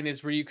sign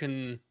is where you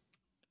can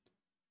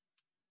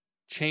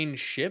change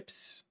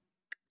ships.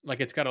 Like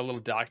it's got a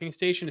little docking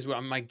station is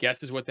what my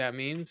guess is what that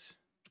means.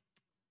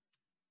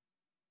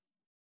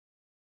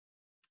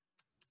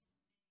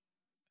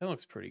 That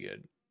looks pretty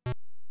good.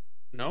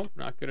 Nope,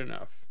 not good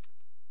enough.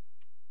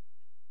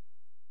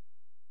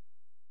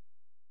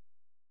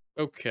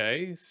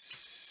 Okay.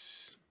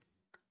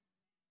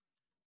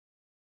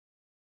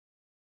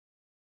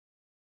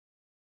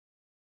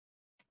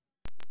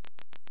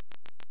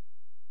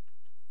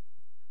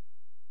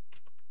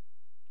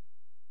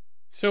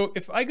 So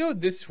if I go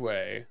this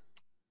way,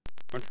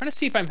 I'm trying to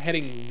see if I'm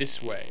heading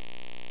this way.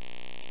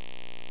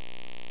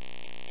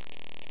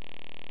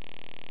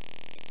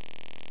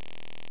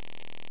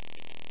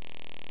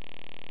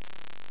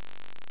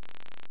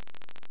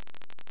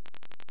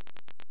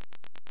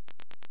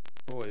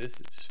 Boy,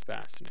 this is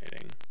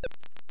fascinating.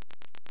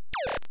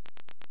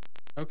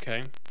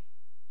 Okay.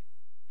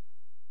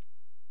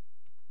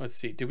 Let's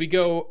see. Did we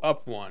go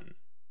up one?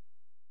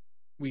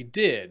 We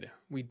did.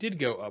 We did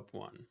go up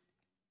one.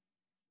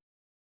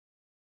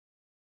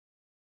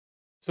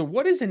 So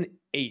what is an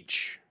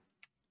H?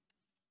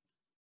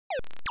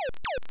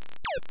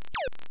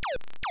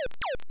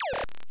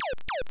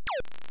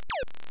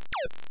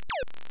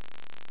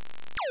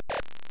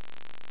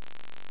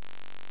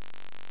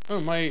 Oh,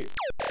 my...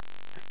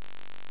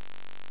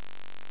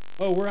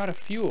 Oh, we're out of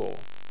fuel.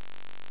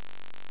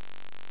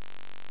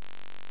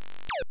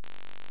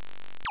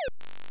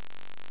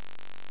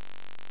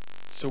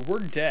 So we're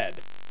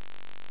dead.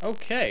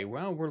 Okay,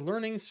 well, we're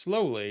learning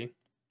slowly.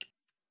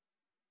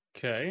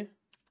 Okay.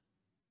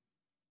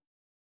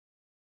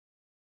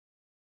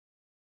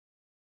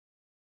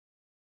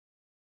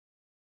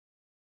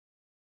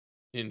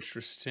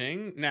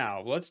 Interesting.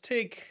 Now, let's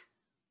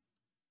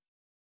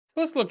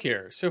look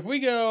here. So if we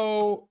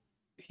go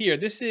here,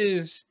 this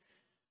is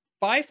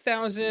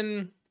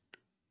 5,000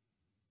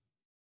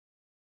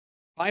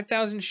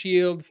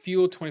 shield,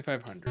 fuel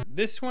 2,500.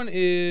 This one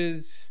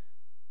is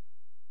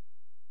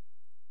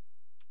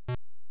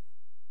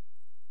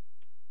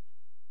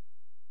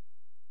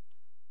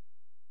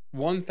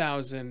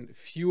 1,000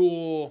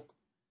 fuel.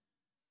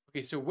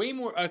 Okay, so way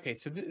more. Okay,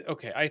 so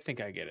okay, I think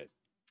I get it.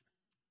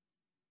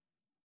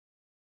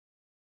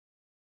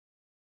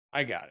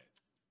 I got it.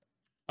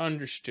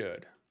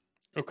 Understood.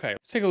 Okay,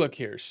 let's take a look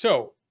here.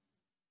 So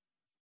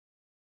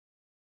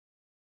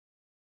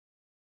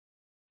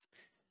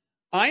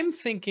I'm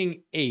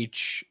thinking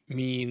H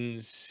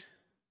means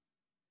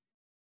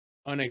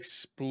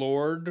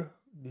unexplored,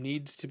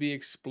 needs to be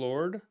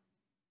explored.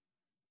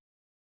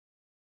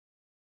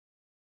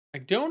 I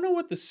don't know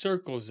what the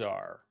circles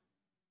are.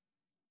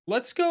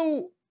 Let's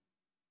go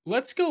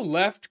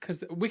left,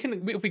 because we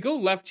can, if we go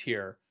left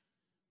here,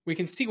 we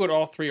can see what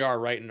all three are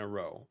right in a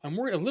row. I'm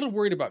a little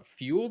worried about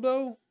fuel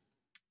though.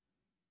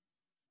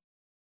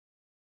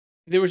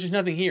 There was just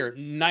nothing here.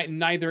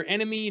 Neither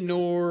enemy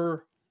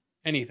nor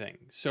anything.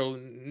 So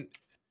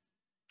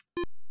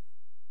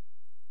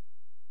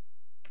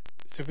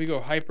if we go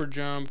hyper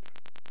jump.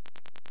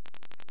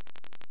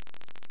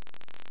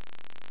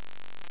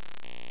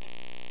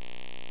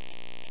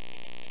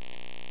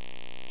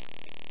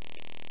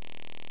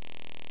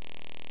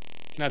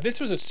 Now this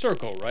was a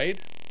circle, right?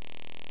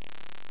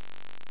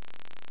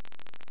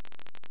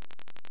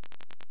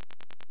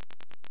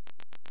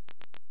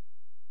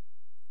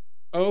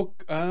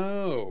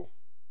 Oh.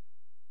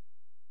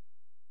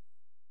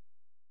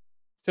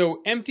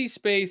 So empty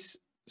space,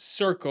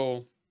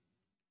 circle.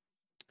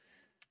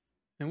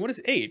 And what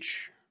is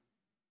H?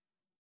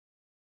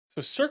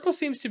 So circle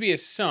seems to be a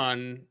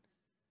sun.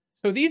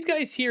 So these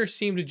guys here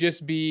seem to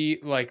just be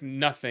like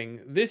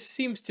nothing. This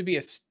seems to be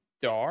a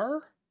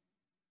star.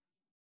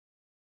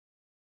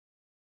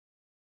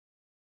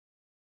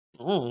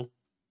 Oh.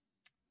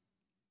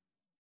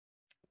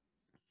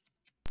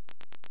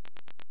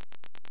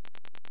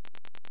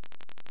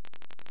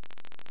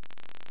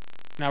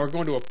 Now we're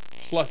going to a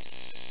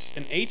plus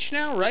an H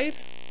now, right?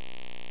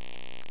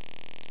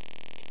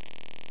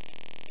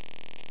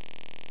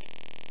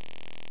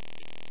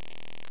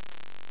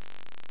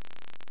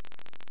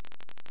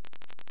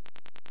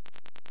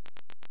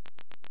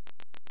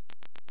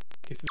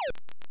 Okay, so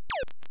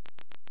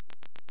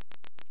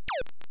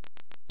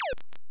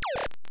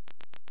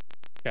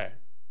okay.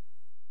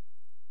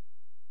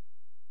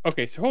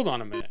 Okay, so hold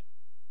on a minute.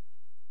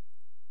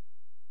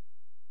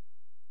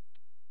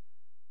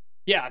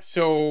 Yeah,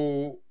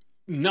 so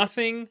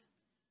nothing.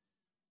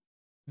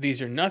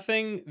 These are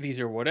nothing. These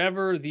are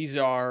whatever. These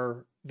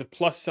are the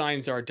plus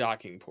signs are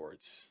docking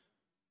ports.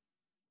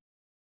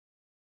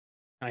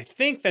 And I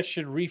think that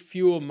should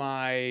refuel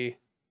my...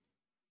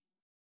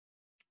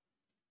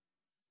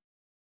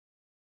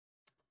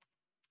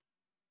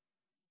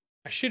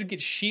 I should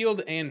get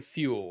shield and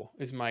fuel,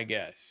 is my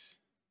guess.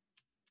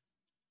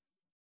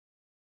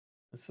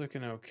 It's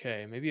looking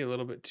okay. Maybe a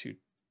little bit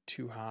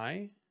too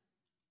high.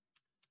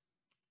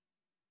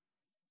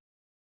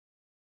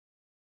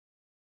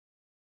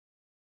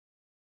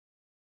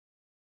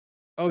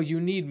 Oh,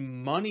 you need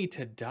money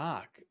to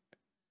dock.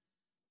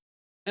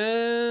 Oh.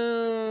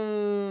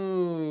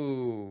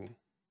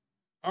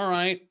 All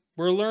right,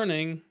 we're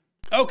learning.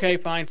 Okay,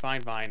 fine.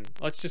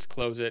 Let's just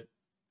close it.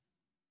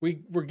 We're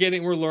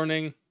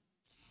learning.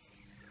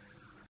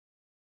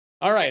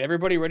 All right,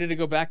 everybody ready to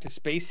go back to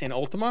space in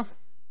Ultima?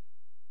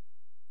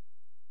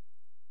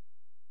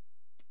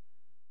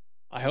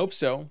 I hope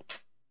so.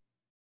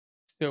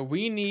 So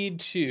we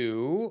need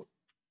to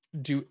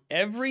do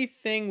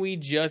everything we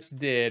just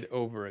did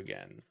over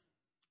again.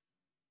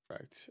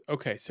 Correct.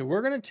 Okay, so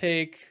we're going to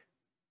take...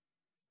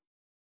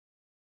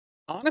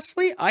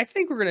 Honestly, I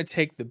think we're going to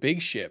take the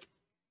big ship.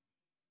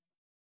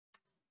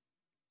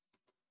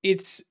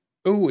 It's...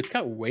 Oh, it's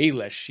got way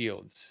less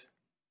shields.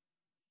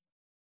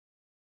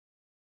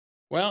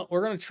 Well,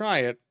 we're going to try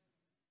it.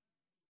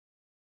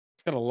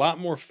 It's got a lot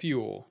more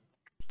fuel.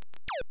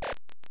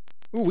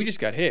 Ooh, we just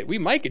got hit. We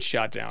might get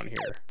shot down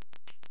here.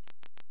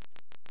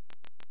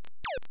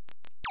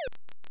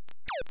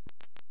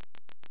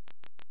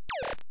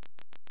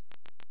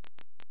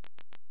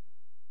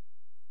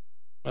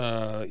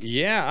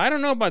 Yeah, I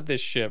don't know about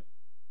this ship.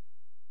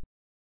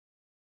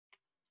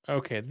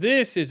 Okay,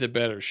 this is a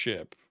better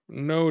ship.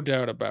 No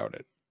doubt about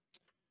it.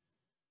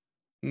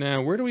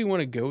 Now, where do we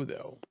want to go,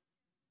 though?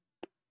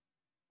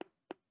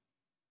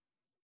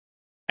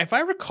 If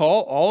I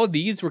recall, all of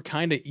these were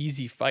kind of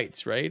easy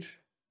fights, right?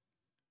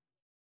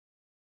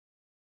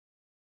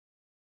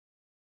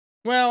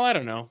 Well, I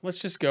don't know. Let's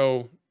just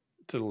go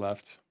to the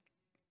left.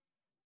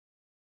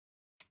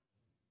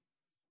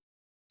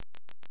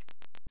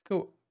 Let's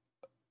go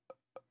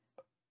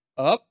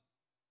up.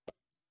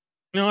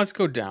 No, let's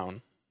go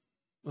down.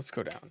 Let's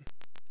go down.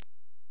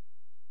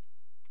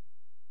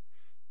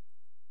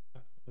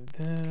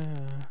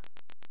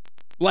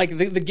 Like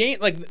the game,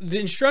 like the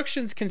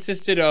instructions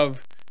consisted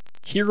of,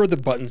 here are the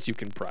buttons you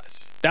can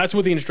press. That's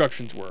what the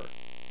instructions were.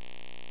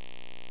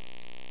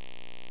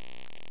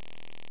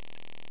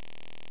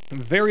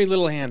 Very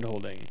little hand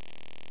holding.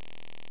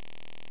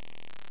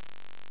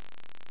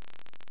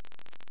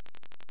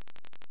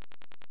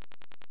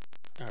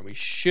 All right, we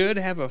should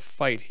have a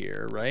fight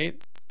here,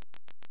 right?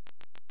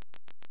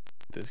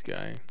 This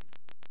guy.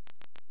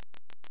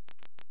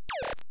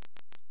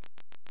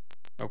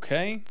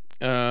 Okay.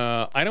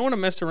 I don't want to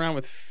mess around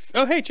with...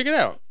 Oh, hey, check it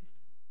out.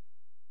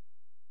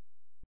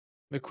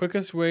 The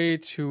quickest way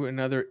to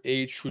another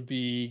H would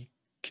be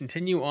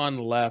continue on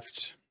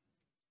left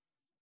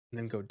and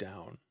then go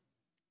down.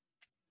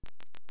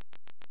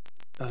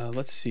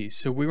 Let's see.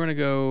 So we're going to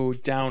go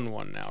down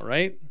one now,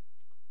 right?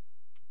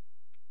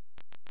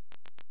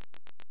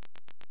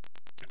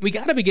 We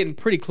got to be getting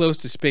pretty close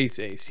to Space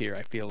Ace here,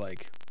 I feel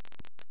like.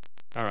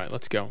 All right,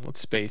 let's go. Let's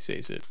Space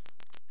Ace it.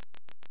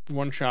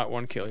 One shot,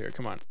 one kill here.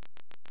 Come on.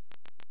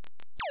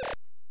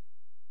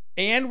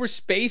 And we're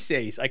Space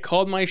Ace. I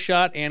called my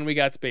shot and we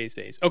got Space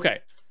Ace. Okay.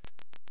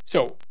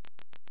 So.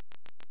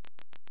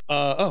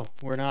 Oh,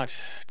 we're not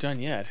done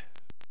yet.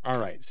 All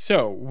right.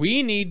 So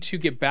we need to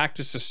get back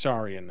to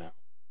Caesarea now.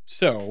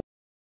 So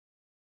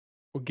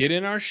we'll get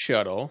in our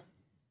shuttle.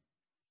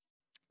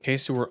 Okay,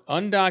 so we're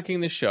undocking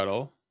the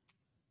shuttle.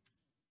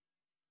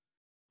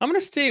 I'm going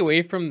to stay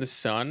away from the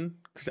sun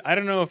because I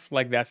don't know if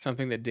like that's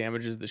something that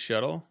damages the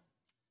shuttle.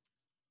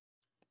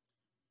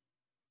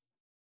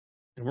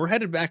 And we're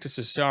headed back to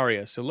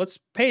Caesarea, so let's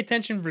pay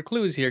attention for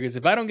clues here, because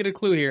if I don't get a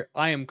clue here,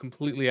 I am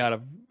completely I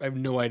have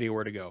no idea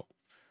where to go.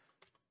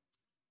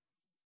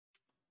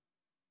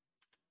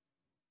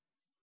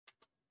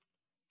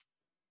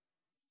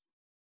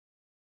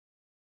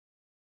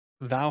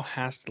 Thou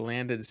hast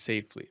landed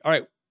safely. All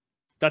right,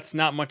 that's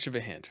not much of a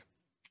hint.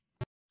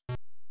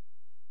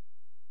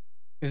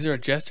 Is there a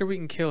jester we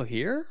can kill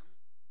here?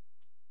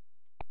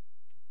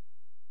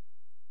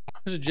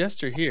 There's a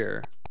jester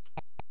here.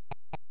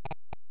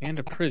 And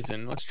a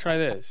prison. Let's try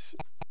this.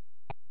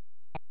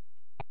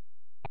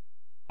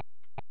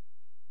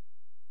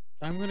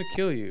 I'm gonna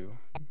kill you,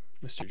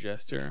 Mr.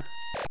 Jester.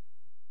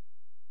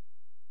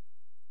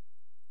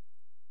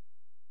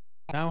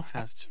 Thou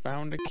hast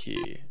found a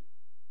key.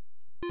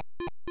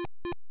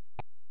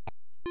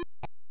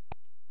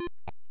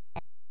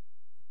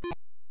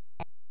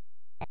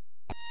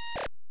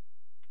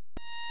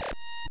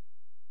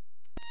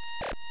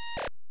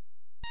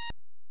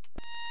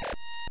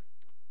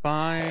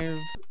 Five,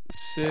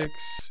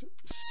 6,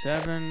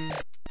 7,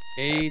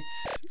 8,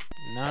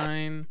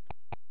 9.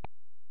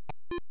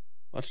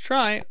 Let's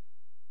try it.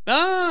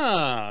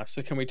 Ah,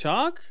 so can we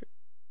talk?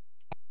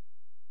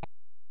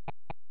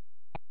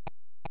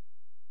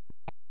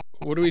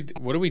 What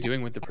are we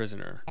doing with the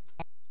prisoner?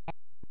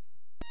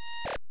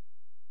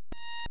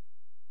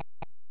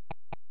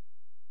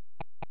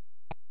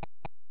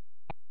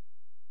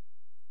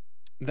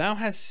 Thou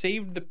hast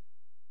saved the...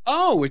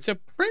 Oh, it's a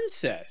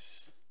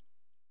princess.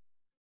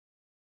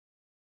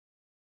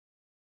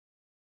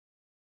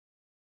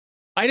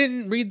 I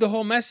didn't read the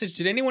whole message.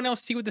 Did anyone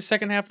else see what the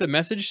second half of the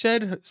message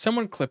said?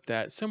 Someone clipped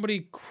that.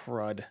 Somebody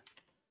crud.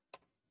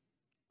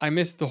 I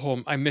missed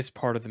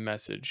part of the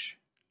message.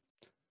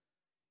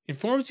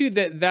 Informs you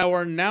that thou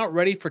art now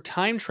ready for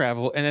time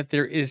travel and that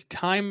there's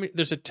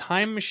a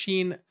time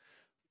machine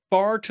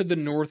far to the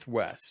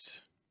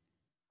northwest.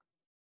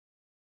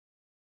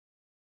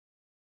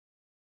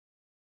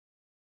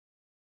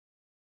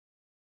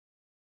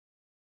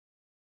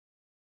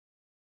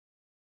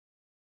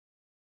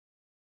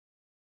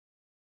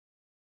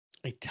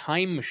 A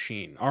time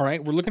machine. All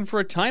right, we're looking for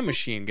a time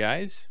machine,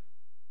 guys.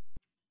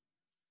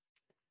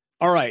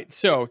 All right,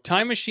 so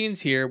time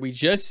machine's here. We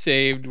just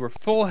saved. We're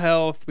full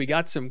health. We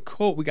got some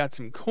coin.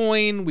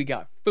 We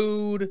got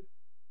food.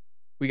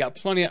 We got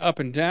plenty of up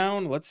and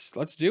down. Let's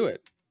do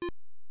it.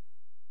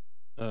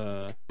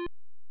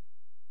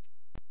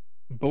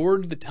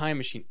 Board the time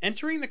machine.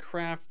 Entering the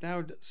craft,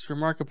 thou dost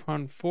remark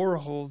upon 4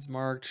 holes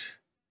marked.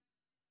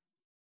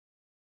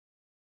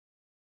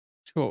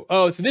 Cool.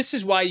 Oh, so this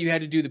is why you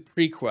had to do the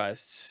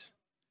pre-quests.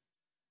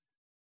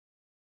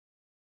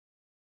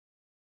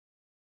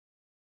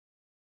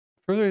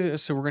 Further,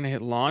 so we're going to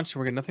hit launch.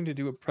 We're going to nothing to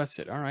do with press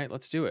it. All right,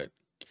 let's do it.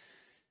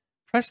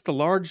 Press the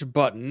large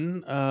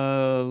button.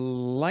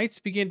 Lights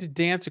begin to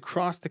dance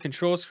across the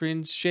control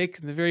screens,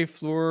 shake the very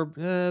floor.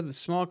 The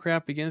small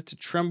craft begins to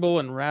tremble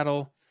and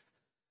rattle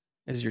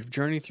as your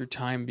journey through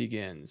time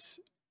begins.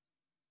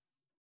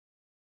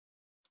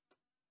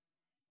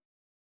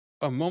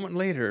 A moment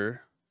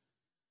later,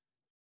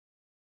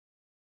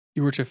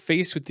 you were to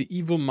face with the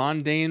evil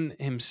Mondane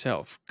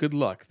himself. Good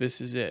luck.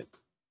 This is it.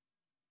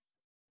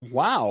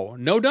 Wow.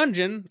 No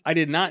dungeon. I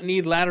did not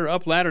need ladder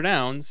up, ladder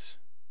downs.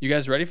 You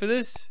guys ready for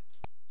this?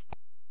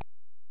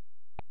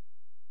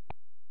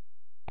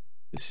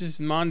 This is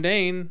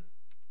Mondane.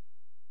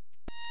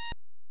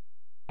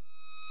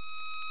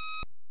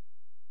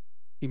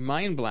 He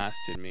mind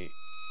blasted me.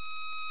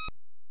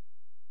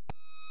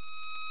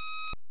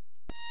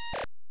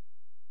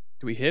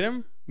 Do we hit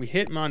him? We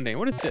hit Mondane.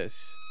 What is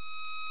this?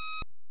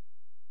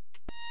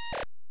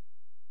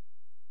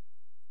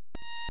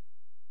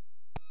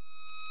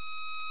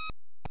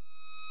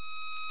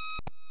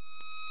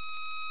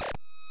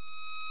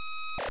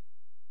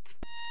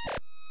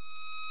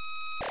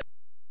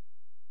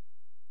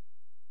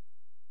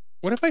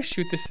 What if I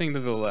shoot this thing to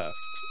the left?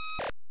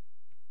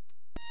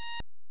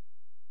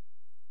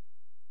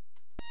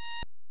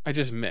 I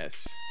just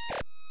miss.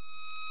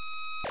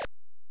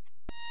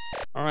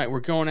 All right, we're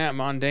going at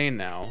Mondane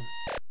now.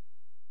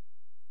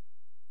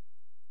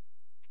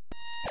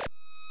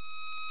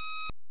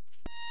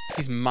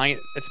 He's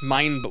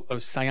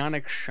it's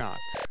psionic shock.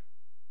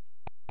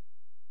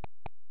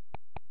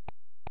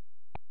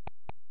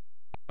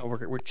 Oh,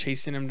 we're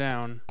chasing him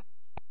down.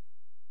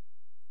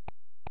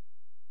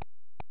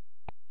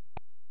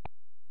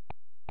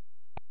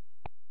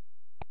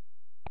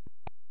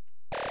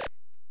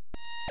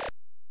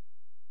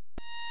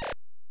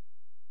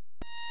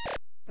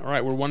 All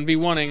right, we're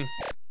 1v1ing.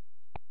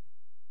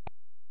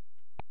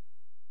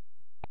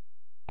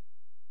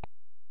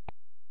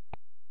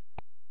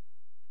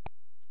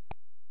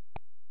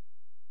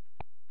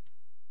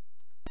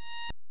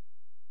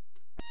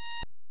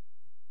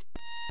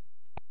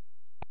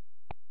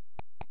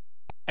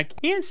 I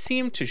can't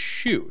seem to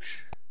shoot.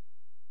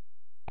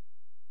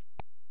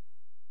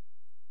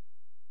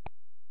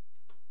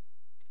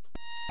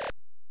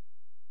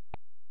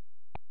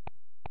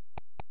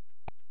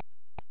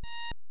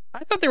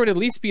 I thought there would at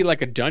least be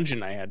like a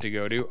dungeon I had to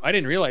go to. I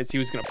didn't realize he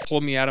was going to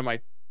pull me out of my...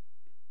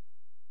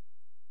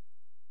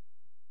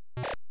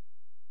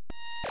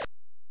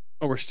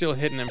 Oh, we're still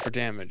hitting him for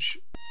damage.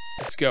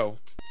 Let's go.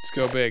 Let's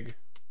go big.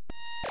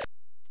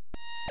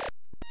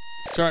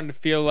 It's starting to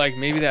feel like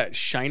maybe that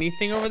shiny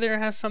thing over there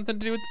has something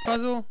to do with the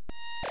puzzle.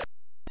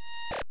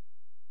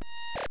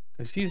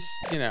 Because he's,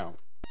 you know,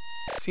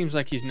 seems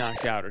like he's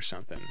knocked out or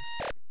something.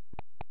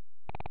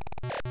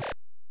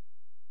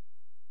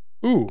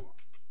 Ooh.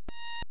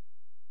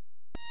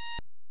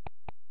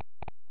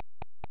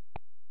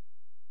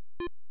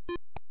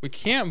 We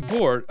can't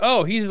board.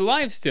 Oh, he's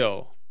alive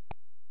still.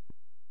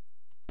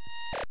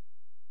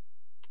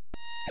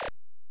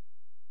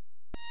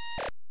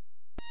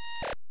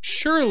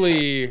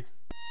 Surely...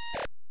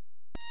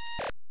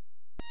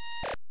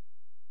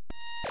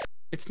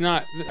 It's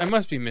not... I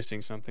must be missing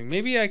something.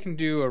 Maybe I can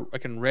do I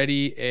can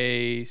ready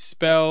a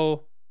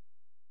spell.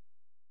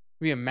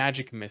 Maybe a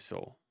magic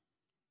missile.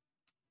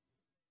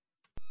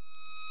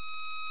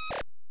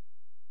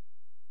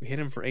 We hit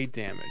him for 8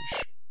 damage.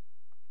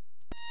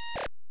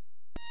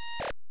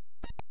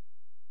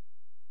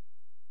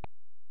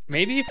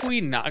 Maybe if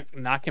we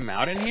knock him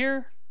out in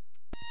here?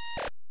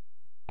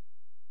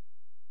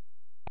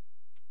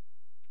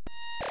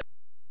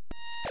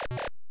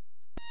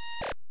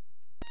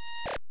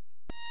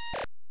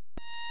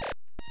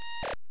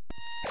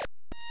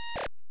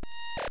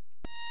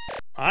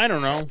 I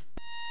don't know.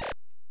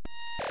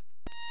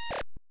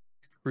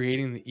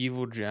 Creating the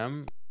evil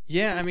gem?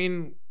 Yeah, I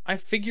mean, I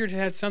figured it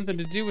had something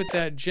to do with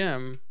that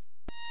gem.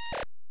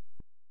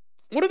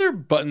 What other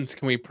buttons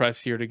can we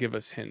press here to give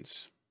us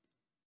hints?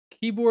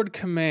 Keyboard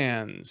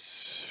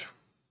commands.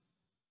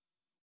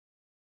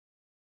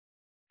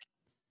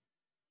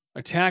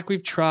 Attack,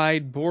 we've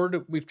tried.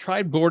 Board, we've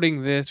tried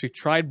boarding this. We've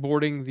tried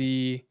boarding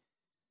the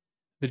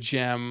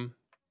gem.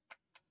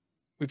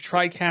 We've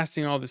tried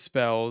casting all the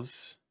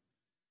spells.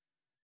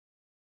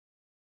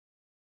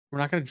 We're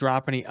not going to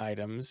drop any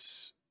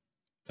items.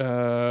 I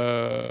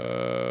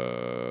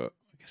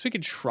guess we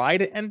could try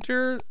to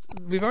enter.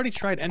 We've already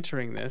tried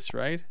entering this,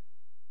 right?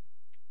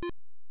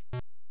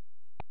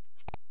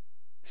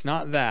 It's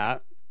not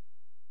that.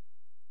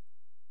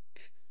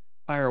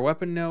 Fire a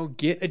weapon, no.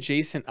 Get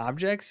adjacent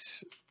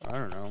objects? I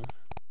don't know.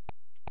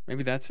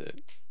 Maybe that's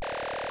it.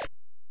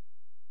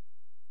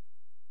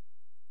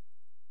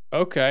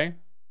 Okay.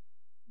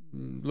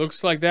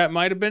 Looks like that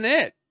might have been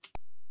it.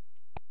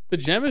 The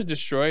gem is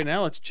destroyed.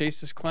 Now let's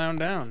chase this clown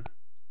down.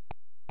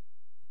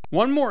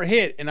 One more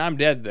hit and I'm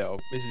dead, though,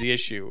 is the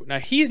issue. Now,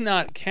 he's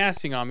not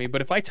casting on me,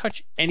 but if I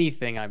touch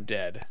anything, I'm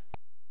dead.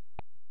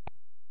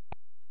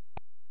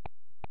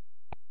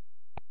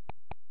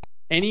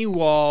 Any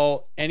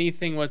wall,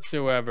 anything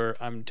whatsoever,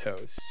 I'm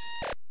toast.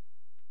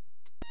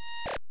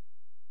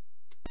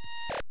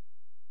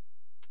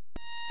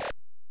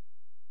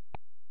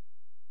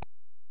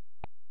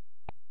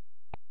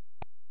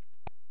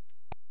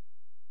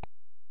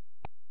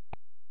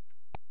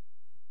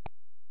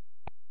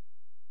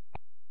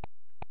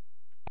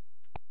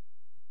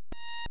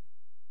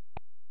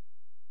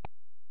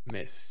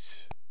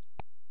 Missed.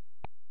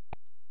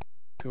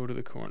 Go to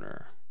the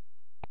corner.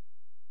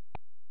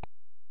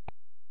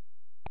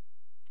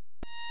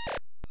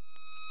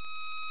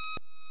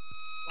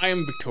 I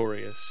am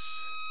victorious.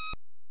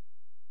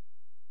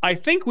 I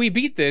think we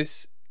beat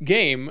this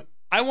game.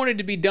 I wanted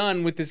to be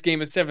done with this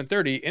game at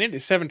 7:30, and it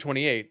is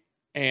 7:28.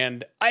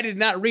 And I did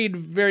not read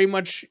very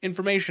much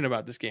information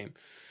about this game.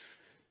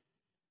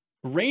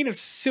 Rain of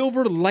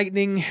Silver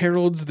Lightning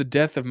heralds the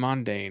death of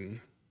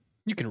Mondane.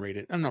 You can read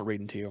it. I'm not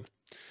reading to you.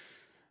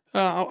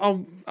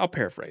 I'll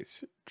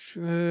paraphrase.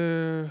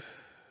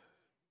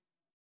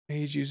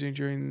 Age using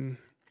during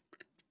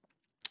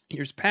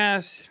years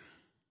past.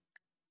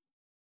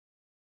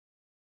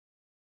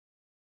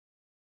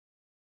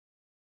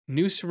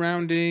 New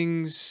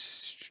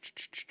surroundings.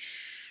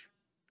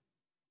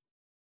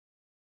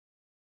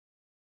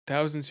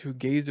 Thousands who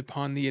gaze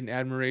upon thee in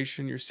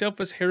admiration. Your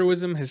selfless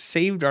heroism has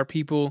saved our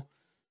people.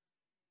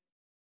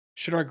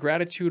 Should our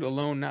gratitude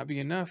alone not be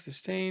enough?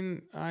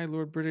 Sustain, I,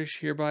 Lord British,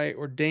 hereby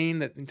ordain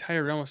that the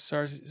entire realm of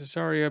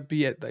Caesarea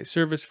be at thy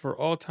service for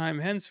all time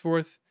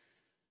henceforth.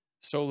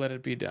 So let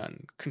it be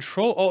done.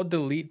 Control Alt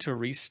Delete to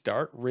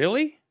restart.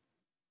 Really?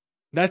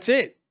 That's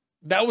it.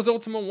 That was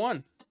Ultima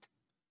 1.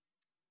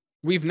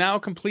 We've now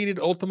completed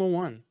Ultima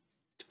 1.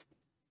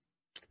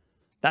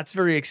 That's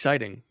very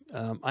exciting.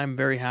 I'm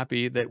very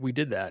happy that we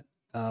did that.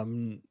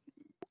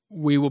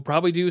 We will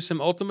probably do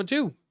some Ultima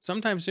 2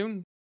 sometime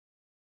soon.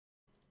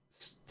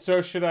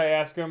 So should I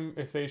ask them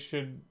if they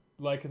should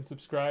like and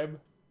subscribe?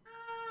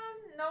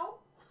 No.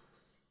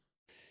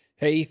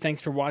 Hey,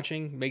 thanks for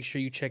watching. Make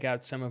sure you check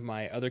out some of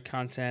my other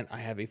content. I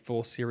have a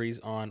full series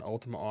on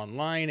Ultima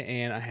Online,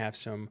 and I have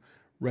some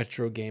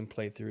retro game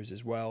playthroughs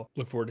as well.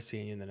 Look forward to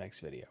seeing you in the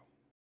next video.